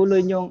at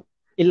patuloy nyong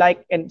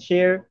i-like and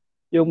share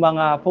yung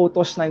mga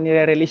photos na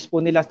nire-release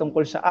po nila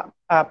tungkol sa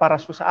para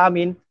sa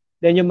amin.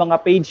 Then yung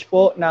mga page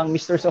po ng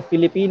Misters of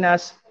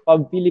Filipinas,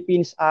 Fab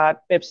Philippines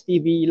at Peps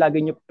TV,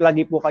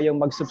 lagi po kayong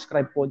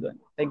mag-subscribe po doon.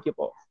 Thank you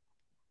po.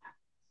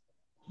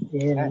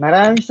 Yeah,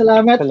 maraming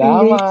salamat,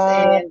 Felix.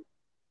 And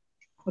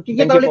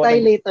magkikita ulit tayo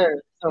later.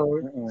 So,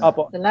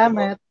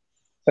 salamat.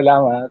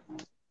 Salamat.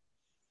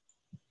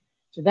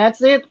 So that's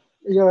it.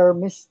 Your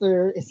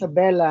Mr.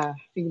 Isabela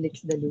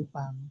Felix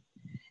Dalupang.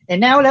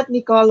 And now let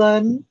me call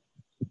on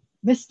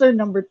Mr.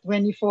 number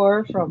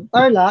 24 from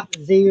Tarlac,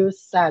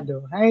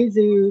 𝗧𝗪. Hi,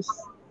 Zeus.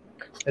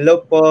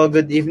 Hello po.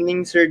 Good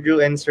evening, Sir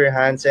Drew and Sir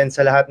Hans, and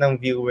sa lahat ng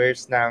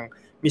viewers ng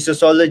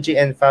Missosology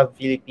and Fab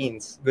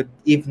Philippines. Good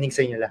evening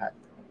sa inyo lahat.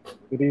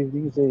 Good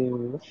evening,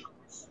 Zeus.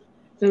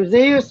 So,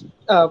 Zeus,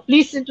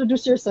 please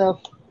introduce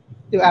yourself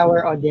to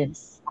our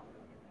audience.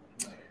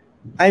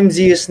 I'm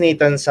Zeus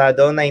Nathan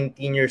Sado, 19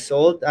 years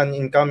old, an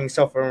incoming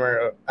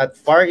sophomore at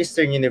Far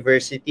Eastern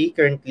University,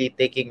 currently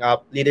taking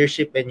up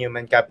Leadership and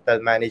Human Capital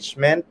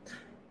Management.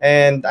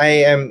 And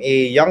I am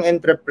a young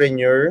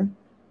entrepreneur.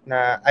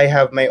 I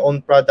have my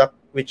own product,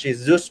 which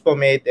is Zeus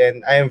Pomade,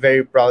 and I am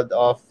very proud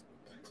of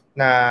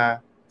na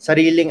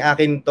sariling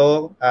akin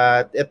to.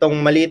 At itong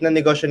maliit na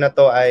negosyo na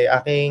to ay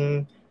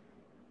aking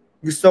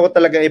gusto ko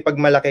talaga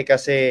ipagmalaki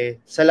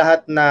kasi sa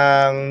lahat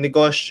ng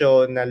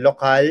negosyo na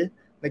lokal,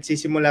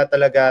 nagsisimula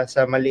talaga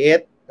sa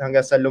maliit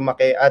hanggang sa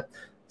lumaki at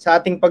sa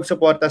ating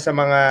pagsuporta sa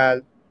mga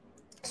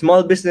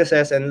small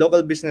businesses and local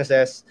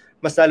businesses,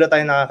 mas lalo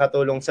tayong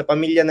nakakatulong sa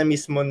pamilya na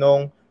mismo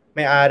nung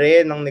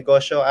may-ari ng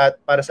negosyo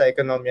at para sa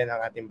ekonomiya ng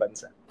ating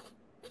bansa.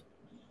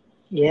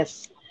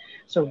 Yes.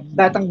 So,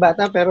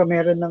 batang-bata pero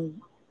meron ng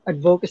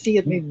advocacy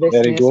at may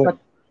business.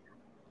 But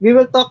we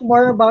will talk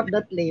more about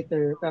that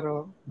later.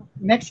 Pero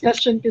next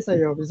question ko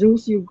sa'yo.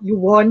 Zeus, you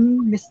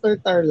won Mr.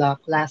 Tarlac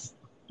last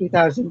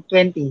 2020,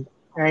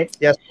 right?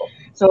 Yes po.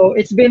 So,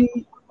 it's been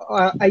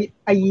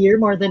a year,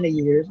 more than a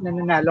year, na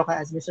nanalo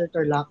ka as Mr.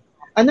 Tarlac.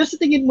 Ano sa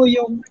tingin mo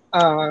yung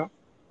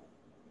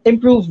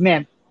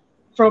improvement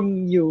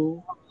from you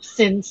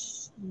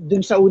since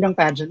dun sa unang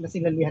pageant na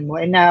sinalihan mo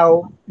and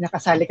now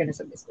nakasali ka na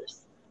sa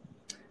Misters?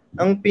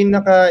 Ang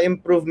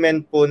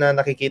pinaka-improvement po na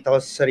nakikita ko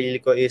sa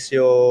sarili ko is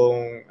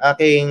yung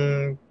aking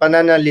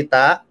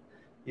pananalita,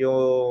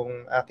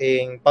 yung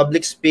aking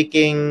public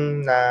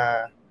speaking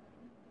na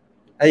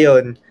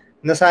ayun,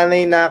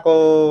 nasanay na ako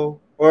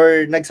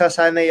or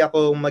nagsasanay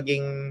ako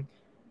maging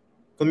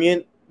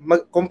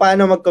kung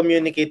paano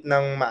mag-communicate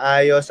ng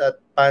maayos at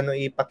paano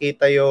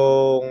ipakita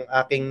yung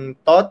aking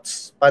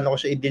thoughts, paano ko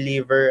siya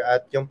i-deliver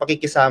at yung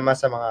pakikisama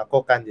sa mga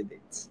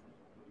co-candidates.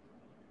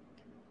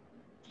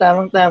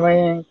 Tamang-tama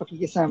yung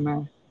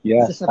pakikisama.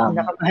 Isa sa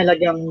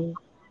pinakamahalagang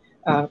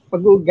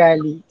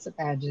pag-uugali sa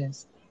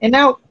pageants. And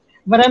now,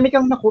 marami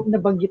kang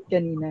nabanggit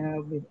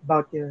kanina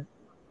about your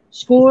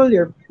school,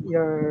 your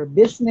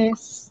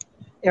business,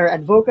 your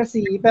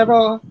advocacy.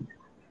 Pero,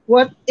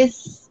 what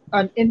is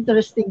an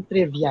interesting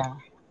trivia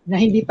na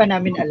hindi pa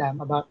namin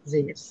alam about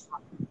Zeus?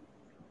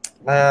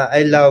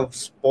 I love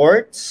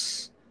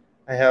sports.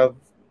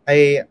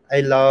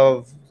 I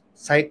love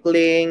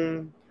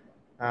cycling,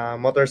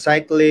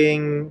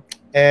 motorcycling,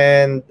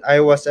 and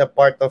I was a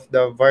part of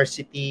the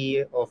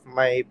varsity of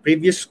my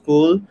previous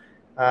school,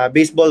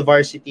 baseball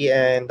varsity,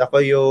 and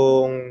ako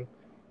yung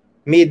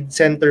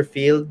mid-center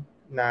field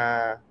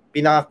na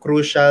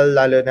pinaka-crucial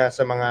lalo na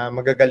sa mga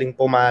magagaling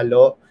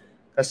pumalo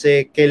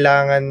kasi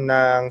kailangan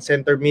ng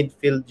center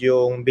midfield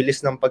yung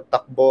bilis ng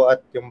pagtakbo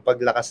at yung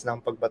paglakas ng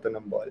pagbato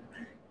ng ball.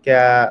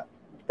 Kaya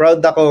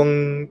proud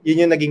akong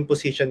yun yung naging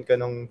position ko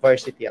nung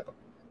varsity ako.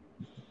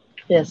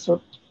 Yes,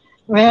 so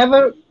I have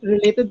a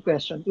related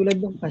question. Tulad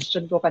ng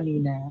question ko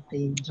kanina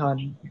kay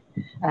John,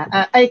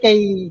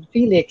 kay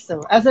Felix.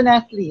 So, as an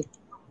athlete,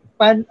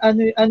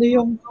 ano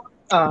yung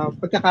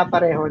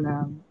pagkakapareho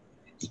ng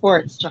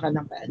sports tsaka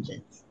ng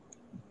pageants?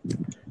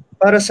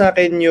 Para sa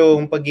akin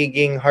yung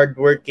pagiging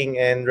hardworking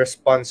and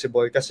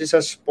responsible. Kasi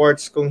sa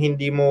sports, kung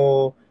hindi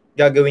mo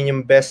gagawin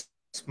yung best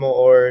mo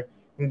or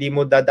hindi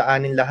mo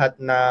dadaanin lahat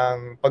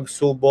ng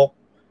pagsubok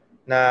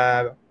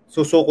na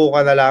susuko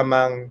ka na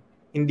lamang,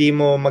 hindi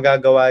mo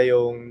magagawa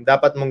yung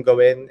dapat mong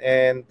gawin.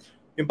 And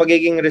yung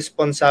pagiging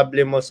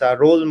responsable mo sa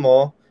role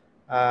mo,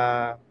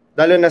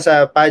 lalo na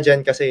sa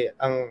pageant kasi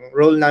ang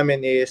role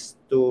namin is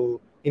to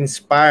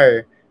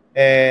inspire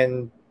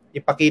and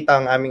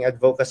ipakita ang aming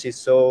advocacy.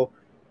 So,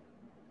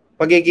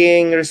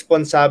 pagiging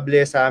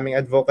responsable sa aming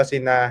advocacy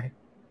na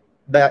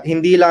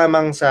hindi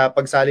lamang sa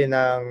pagsali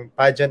ng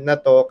pageant na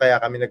to, kaya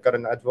kami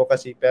nagkaroon ng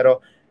advocacy, pero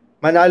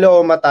manalo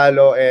o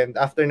matalo and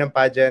after ng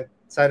pageant,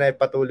 sana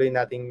ipatuloy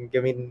nating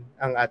gawin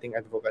ang ating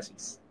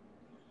advocacies.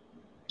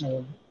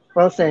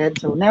 Well said.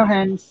 So now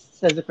Hans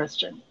says the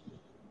question.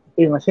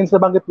 Since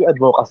nabanggit yung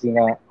advocacy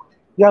na,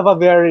 you have a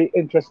very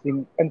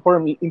interesting and for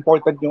me,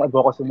 important yung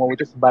advocacy mo,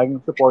 which is buying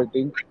and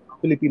supporting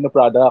Filipino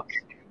products.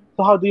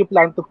 So how do you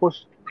plan to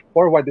push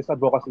forward this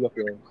advocacy of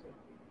yours?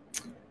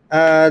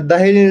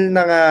 Dahil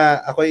na nga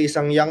ako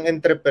isang young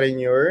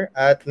entrepreneur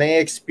at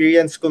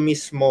na-experience ko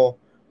mismo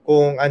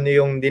kung ano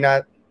yung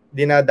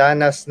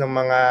dinadanas ng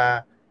mga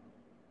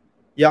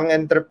young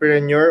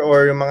entrepreneur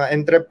or yung mga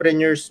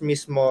entrepreneurs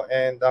mismo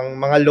and ang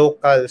mga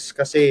locals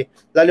kasi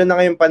lalo na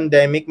ngayong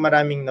pandemic,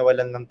 maraming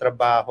nawalan ng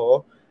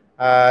trabaho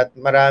at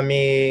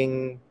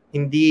maraming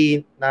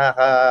hindi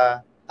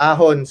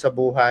nakakaahon sa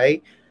buhay.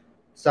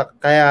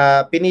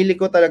 Kaya pinili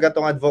ko talaga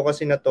tong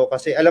advocacy na to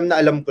kasi alam na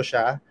alam ko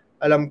siya.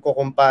 Alam ko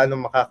kung paano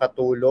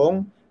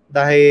makakatulong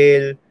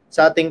dahil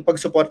sa ating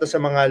pagsuporta sa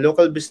mga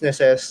local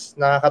businesses,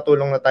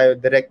 nakakatulong na tayo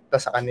direkta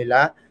sa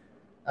kanila.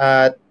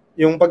 At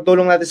yung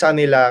pagtulong natin sa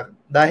kanila,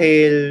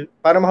 dahil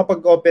para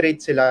makapag-operate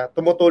sila,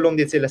 tumutulong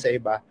din sila sa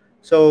iba.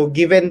 So,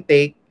 give and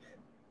take,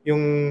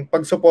 yung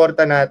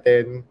pagsuporta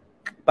natin,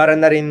 para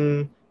na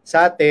rin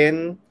sa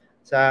atin,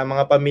 sa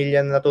mga pamilya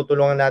na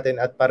natutulungan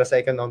natin at para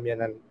sa ekonomiya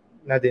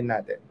na din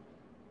natin.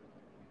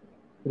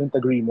 Couldn't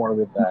agree more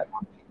with that.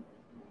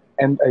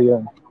 And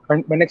ayun,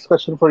 my next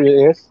question for you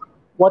is,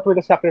 what were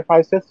the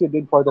sacrifices you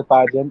did for the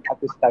pageant at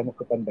this time of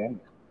the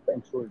pandemic? I'm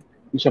sure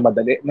hindi siya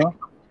madali, no?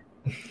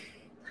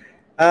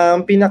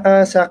 Ang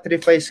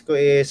pinaka-sacrifice ko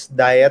is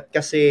diet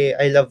kasi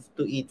I love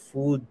to eat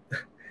food.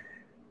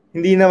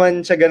 Hindi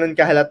naman siya ganun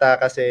kahalata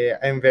kasi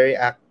I'm very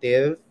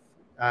active.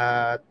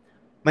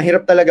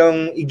 Mahirap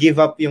talagang i-give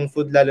up yung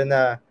food lalo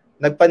na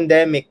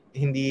nag-pandemic,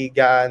 hindi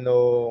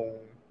gaano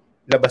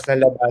labas na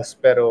labas,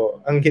 pero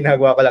ang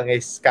ginagawa ko lang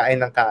is kain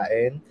ng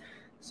kain.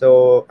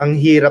 So, ang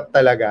hirap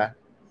talaga.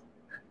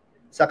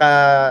 Saka,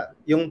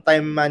 yung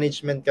time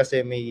management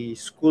kasi may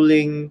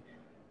schooling,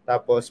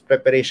 tapos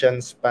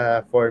preparations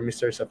pa for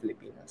Misters of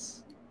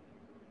Filipinas.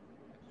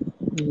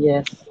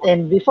 Yes.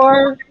 And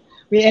before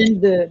we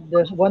end the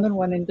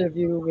one-on-one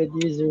interview with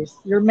users,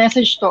 your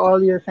message to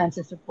all your fans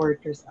and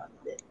supporters out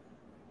there.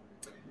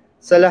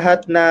 Sa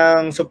lahat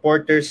ng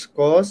supporters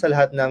ko, sa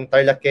lahat ng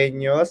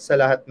Tarlaqueños, sa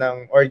lahat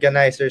ng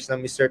organizers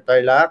ng Mr.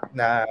 Tarlac,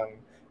 ng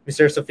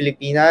Misters of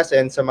Filipinas,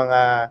 and sa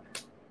mga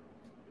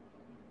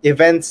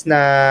events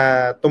na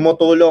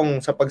tumutulong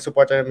sa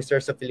pagsuporta ng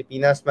Misters of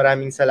Filipinas,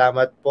 maraming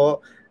salamat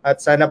po. At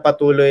sana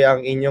patuloy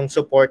ang inyong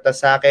suporta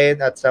sa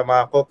akin at sa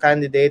mga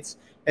co-candidates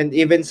and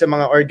even sa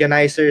mga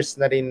organizers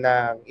na rin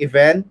ng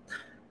event.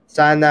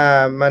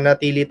 Sana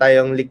manatili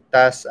tayong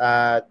ligtas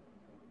at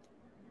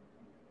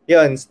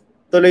yun,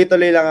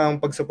 tuloy-tuloy lang ang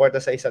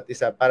pagsuporta sa isa't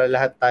isa para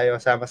lahat tayo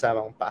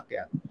sama-samang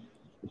paakyat.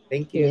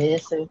 Thank you.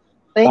 Yes, sir.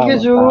 Thank you,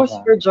 Zeus,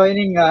 for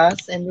joining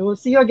us, and we'll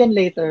see you again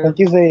later. Thank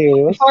you,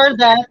 Zeus. Before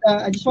that,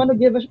 I just want to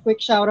give a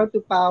quick shout out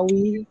to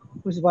Pawi,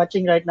 who's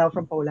watching right now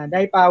from Poland.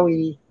 Hi,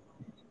 Pawi.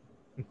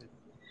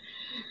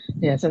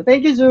 Yeah, so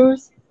thank you,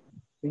 Zeus.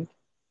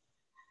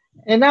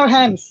 And now,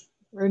 Hans,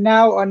 we're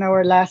now on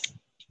our last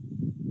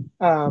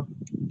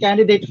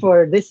candidate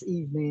for this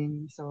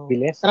evening. So,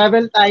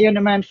 travel tayo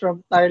naman from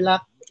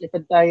Tarlac,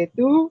 lipad tayo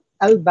to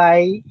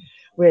Albay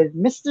with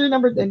Mr.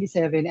 number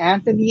 27,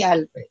 Anthony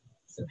Albay.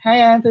 So,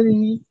 hi,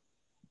 Anthony.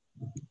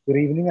 Good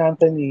evening,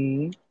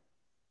 Anthony.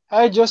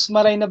 Hi, Diyos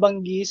maray na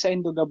banggi sa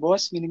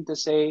Indugabos, meaning to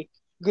say,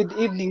 good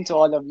evening to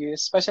all of you,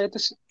 especially to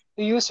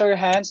you, Sir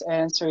Hans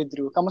and Sir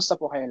Drew. Kamusta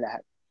po kayo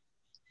lahat?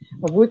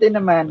 Mabuti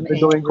naman.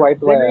 We're doing quite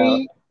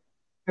well.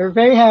 We're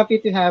very happy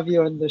to have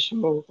you on the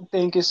show.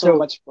 Thank you so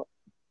much po.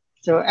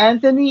 So,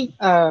 Anthony,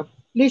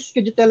 please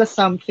could you tell us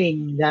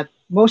something that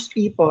most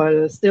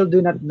people still do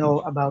not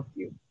know about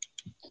you?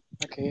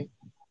 Okay.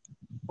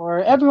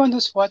 For everyone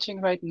who's watching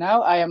right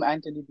now, I am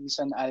Anthony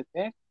Bison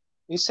Alpe,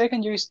 a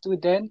second-year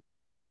student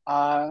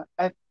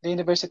at the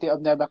University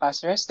of Nueva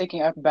Cáceres,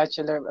 taking a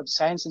Bachelor of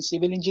Science in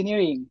Civil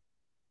Engineering.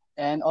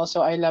 And also,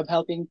 I love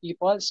helping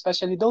people,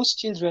 especially those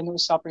children who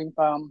are suffering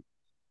from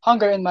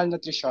hunger and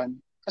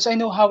malnutrition, because I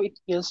know how it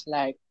feels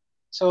like.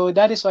 So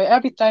that is why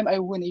every time I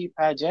win a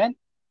pageant,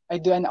 I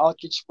do an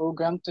outreach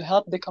program to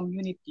help the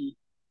community,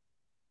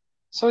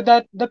 so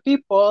that the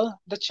people,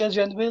 the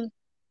children, will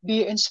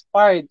be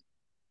inspired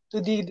to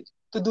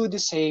do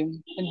the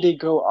same when they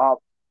grow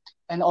up.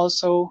 And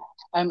also,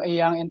 I'm a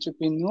young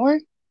entrepreneur,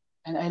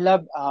 and I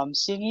love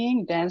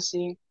singing,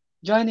 dancing,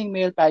 joining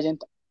male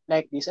pageant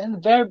like this,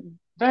 and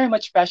very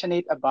much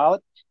passionate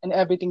about and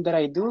everything that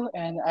I do.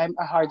 And I'm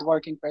a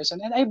hardworking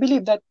person, and I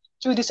believe that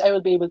through this I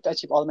will be able to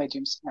achieve all my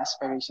dreams and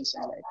aspirations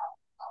in life.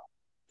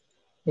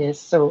 Yes,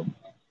 so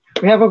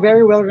we have a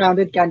very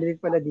well-rounded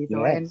candidate pala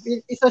dito. Yes.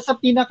 And isa sa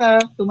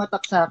pinaka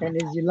tumatak sa akin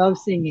is you love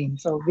singing.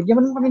 So bigyan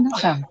mo naman kami ng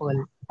sample.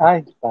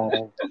 Ay,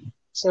 parang.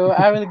 So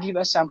I will give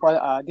a sample.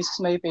 This is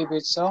my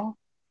favorite song.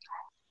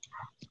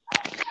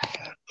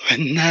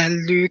 When I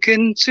look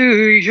into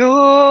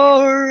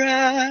your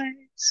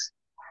eyes,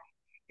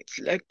 it's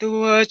like the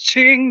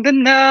watching the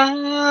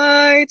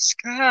night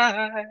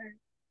sky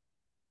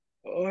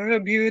or a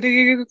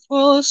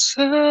beautiful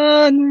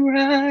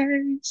sunrise.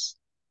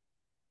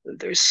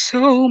 There's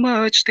so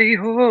much they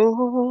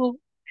hold.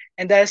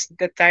 And that's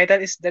the title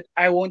is that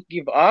I won't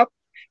give up,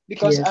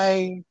 because Yes.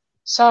 I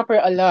suffer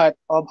a lot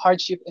of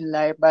hardship in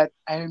life, but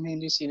I remain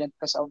resilient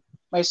because of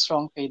my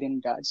strong faith in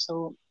God.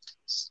 So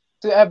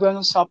to everyone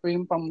who's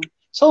suffering from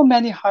so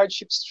many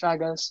hardship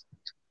struggles,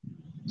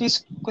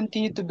 please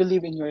continue to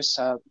believe in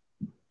yourself.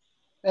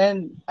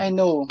 And I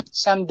know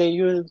someday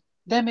you'll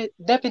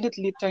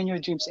definitely turn your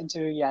dreams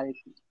into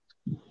reality.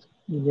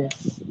 Yes.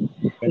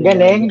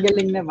 Galing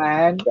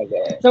naman.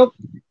 So,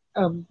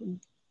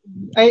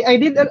 I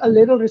did a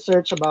little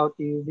research about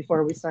you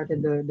before we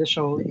started the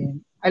show,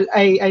 and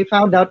I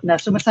found out na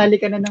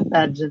sumasali ka na ng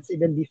pageants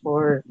even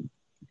before.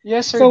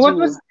 Yes, sir. So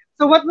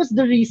what was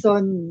the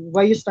reason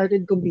why you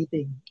started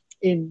competing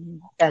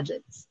in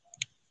pageants,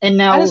 and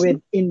now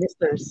in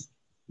Misters?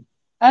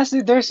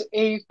 Honestly, there's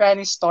a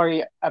funny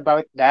story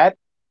about that.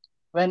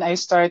 When I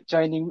start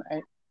joining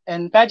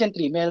in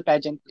pageantry, male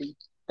pageantry,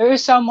 there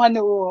is someone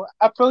who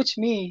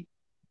approached me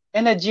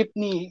in a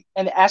jeepney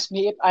and asked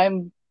me if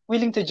I'm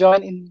willing to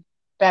join in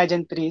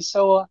pageantry.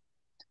 So,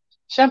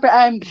 syempre,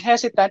 I'm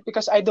hesitant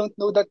because I don't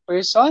know that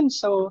person.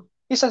 So,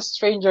 he's a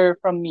stranger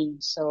from me.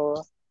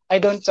 So, I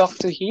don't talk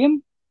to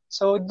him.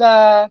 So,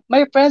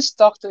 my friends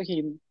talk to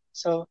him.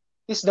 So,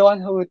 he's the one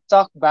who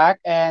talked back,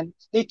 and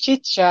they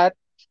chit-chat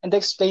and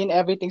explain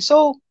everything.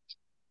 So,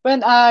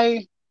 when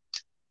I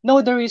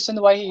know the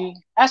reason why he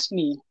asked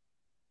me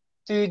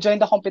to join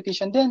the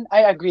competition, then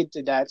I agreed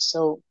to that.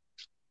 So,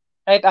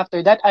 right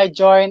after that, I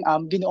joined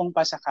Ginoong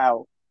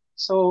Pasakaw.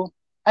 So,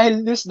 I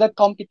lose that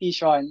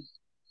competition.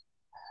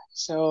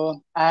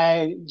 So,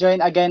 I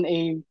joined again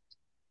a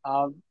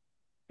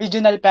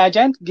regional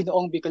pageant,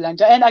 Ginoong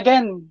Bicolandia. And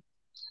again,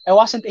 I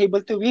wasn't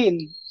able to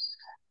win.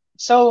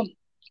 So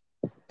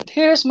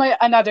here's my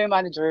another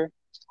manager,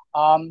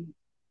 um,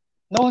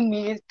 known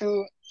me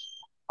to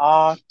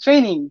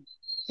training.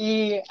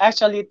 He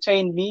actually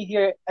trained me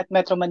here at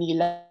Metro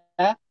Manila,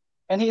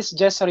 and he is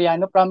Jess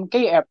Soriano from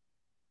KF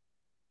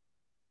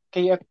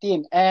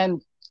team,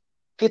 and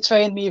he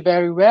trained me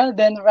very well.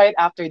 Then right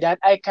after that,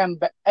 I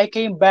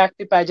came back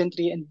to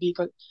pageantry in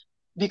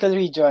Bicol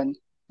region.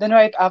 Then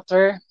right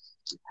after,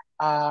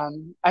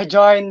 I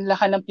joined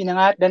Lakan ng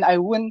Pinangat. Then I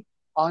won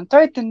on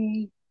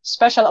 13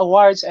 special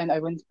awards, and I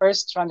won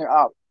first runner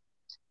up.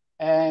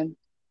 And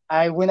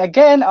I win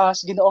again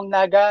as Ginoong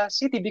Naga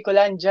City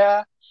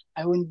Bicolandia.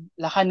 I won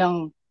Lakan ng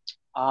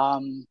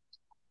um,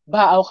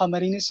 Baaw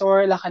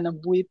Camarinesor, Lakan ng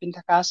Buhi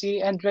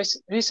Pintakasi, and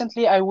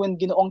recently I won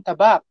Ginoong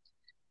Tabak.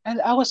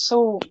 And I was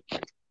so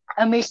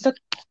amazed that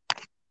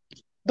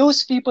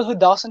those people who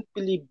doesn't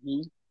believe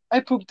me, I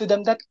proved to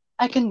them that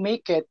I can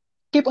make it.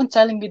 Keep on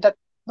telling me that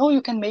no,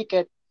 you can make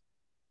it.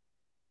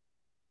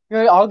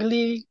 You're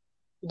ugly,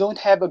 you don't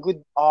have a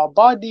good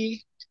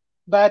body,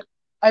 but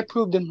I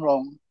proved them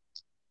wrong.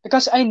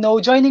 Because I know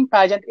joining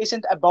pageant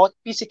isn't about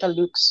physical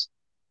looks.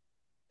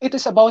 It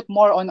is about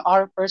more on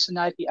our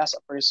personality as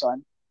a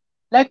person.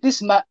 Like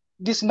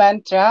this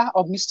mantra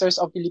of Misters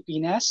of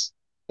Filipinas,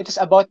 it is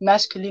about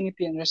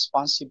masculinity and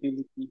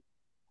responsibility.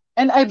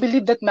 And I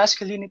believe that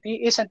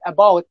masculinity isn't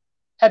about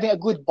having a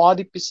good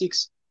body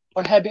physics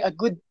or having a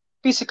good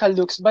physical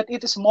looks, but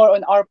it is more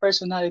on our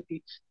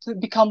personality to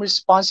become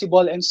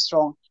responsible and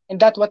strong. And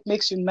that's what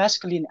makes you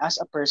masculine as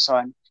a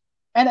person.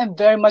 And I'm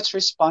very much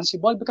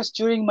responsible because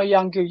during my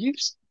younger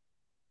years,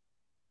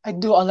 I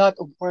do a lot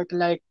of work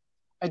like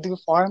I do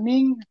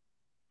farming.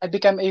 I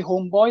became a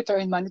homeboy to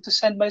earn money to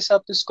send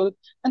myself to school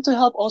and to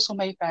help also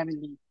my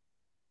family.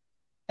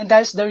 And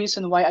that's the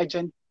reason why I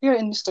joined here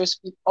in Misters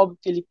of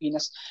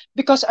Filipinas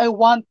because I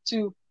want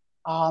to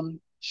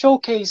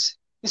showcase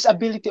this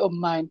ability of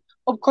mine.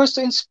 Of course,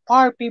 to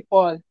inspire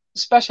people,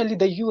 especially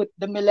the youth,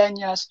 the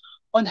millennials,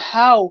 on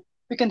how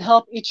we can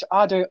help each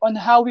other, on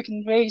how we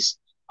can raise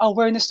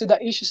awareness to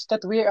the issues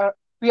that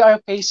we are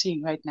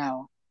facing right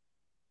now.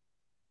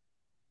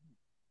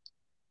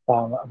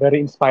 Very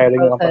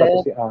inspiring Well naman pala to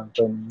said. si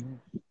Anthony.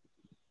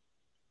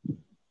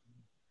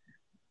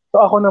 So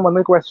ako naman,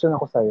 may question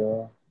ako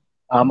sa'yo,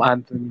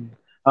 Anthony.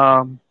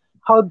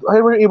 How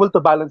were you able to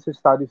balance your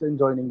studies and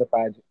joining the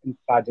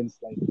pageants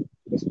like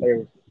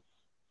Mr.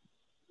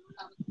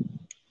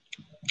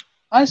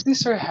 Honestly,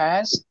 Sir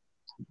Hans,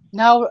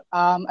 now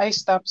I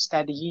stopped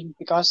studying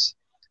because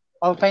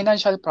of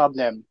financial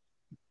problem.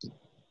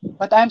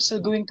 But I'm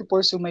still going to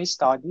pursue my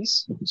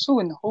studies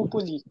soon,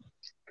 hopefully.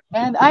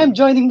 And I'm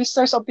joining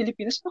Misters of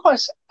Filipinas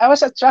because I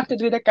was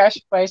attracted with the cash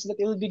prize that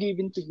it will be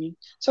given to me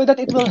so that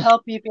it will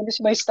help me finish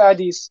my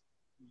studies.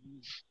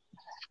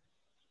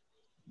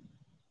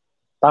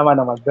 Tama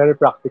naman, very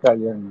practical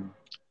yun.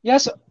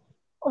 Yes,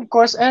 of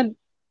course. And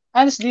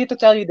honestly, to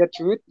tell you the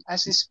truth,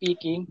 as is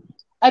speaking,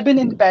 I've been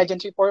in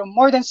pageantry for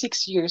more than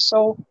 6 years.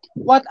 So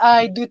what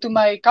I do to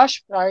my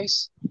cash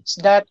prize is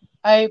that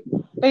I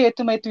pay it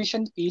to my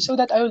tuition fee so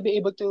that I will be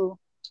able to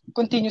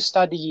continue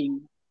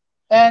studying.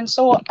 And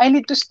so I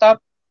need to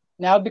stop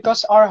now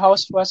because our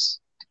house was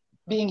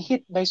being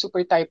hit by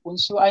super typhoon.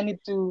 So I need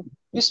to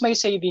use my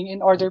saving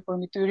in order for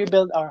me to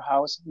rebuild our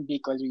house in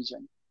Bicol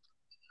region.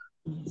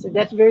 So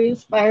that's very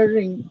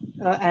inspiring,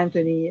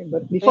 Anthony.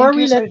 But before Thank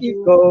we you, let Sir you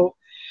Ju. go,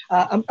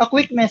 a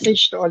quick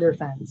message to all your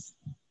fans.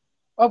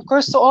 Of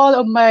course, to all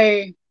of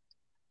my,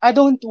 I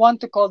don't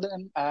want to call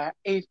them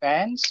A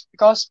fans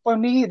because for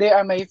me, they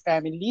are my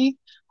family.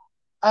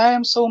 I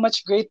am so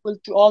much grateful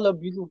to all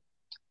of you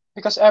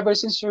because ever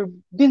since you've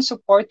been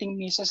supporting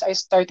me since I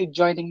started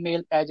joining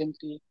male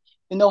pageantry,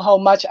 you know how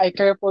much I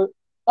care for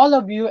all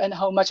of you and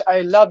how much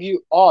I love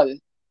you all.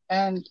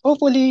 And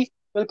hopefully,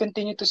 you'll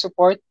continue to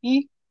support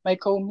me, my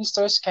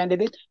co-Misters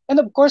candidate. And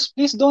of course,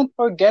 please don't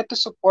forget to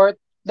support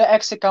the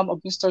execom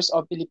of Misters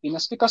of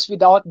Filipinas because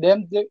without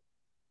them,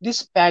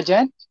 this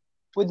pageant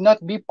would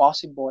not be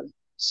possible.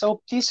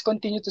 So please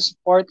continue to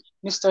support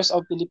Misters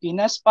of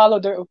Filipinas, follow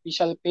their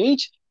official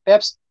page,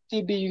 Peps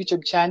TV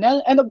YouTube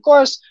channel, and of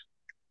course,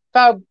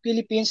 Fab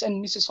Philippines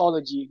and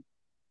Missosology.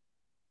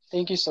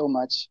 Thank you so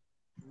much.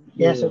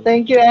 Yeah, so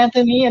thank you,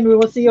 Anthony, and we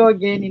will see you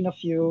again in a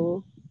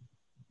few.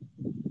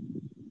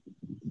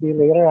 See you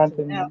later,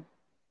 So Anthony.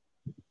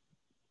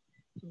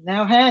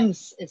 now,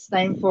 Hans, it's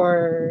time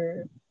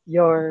for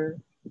your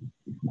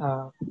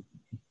uh,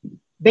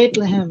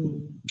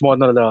 Bethlehem.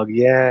 Monologue,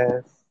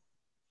 yes.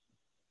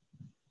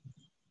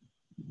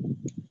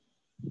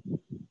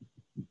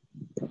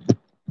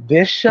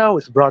 This show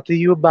is brought to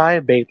you by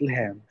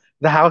Bethlehem,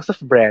 the house of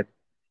bread.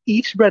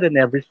 Each bread and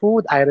every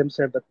food item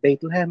served at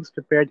Bethlehem is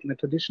prepared in a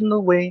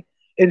traditional way,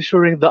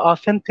 ensuring the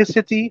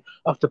authenticity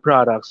of the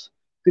products.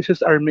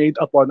 Dishes are made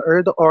upon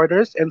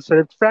orders and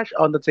served fresh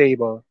on the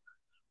table.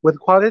 With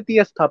quality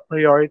as top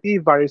priority,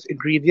 various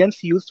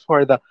ingredients used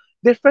for the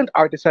different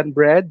artisan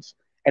breads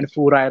and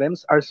food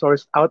items are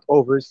sourced out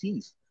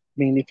overseas,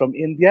 mainly from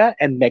India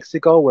and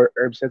Mexico, where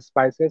herbs and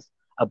spices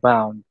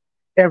abound.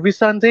 Every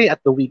Sunday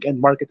at the weekend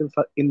market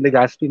in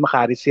Legazpi,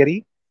 Makati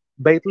City,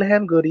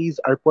 Bethlehem goodies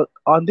are put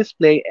on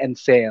display and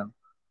sale.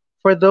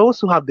 For those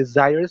who have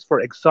desires for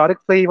exotic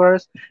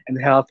flavors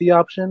and healthy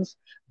options,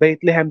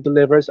 Bethlehem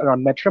delivers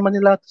around Metro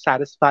Manila to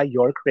satisfy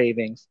your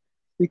cravings.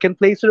 You can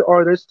place your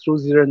orders through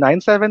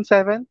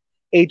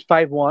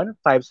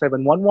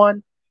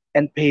 0977-851-5711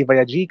 and pay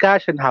via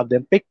GCash and have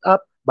them picked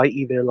up by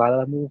either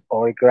Lala Move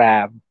or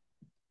Grab.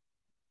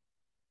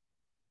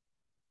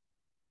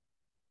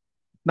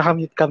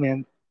 Nakamute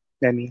kami,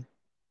 Nani.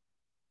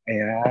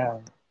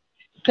 Ayan.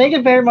 Thank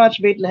you very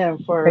much, Bethlehem,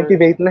 Thank you,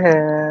 for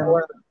Bethlehem.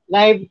 our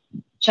live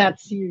chat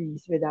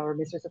series with our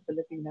Misters of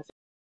Filipinas.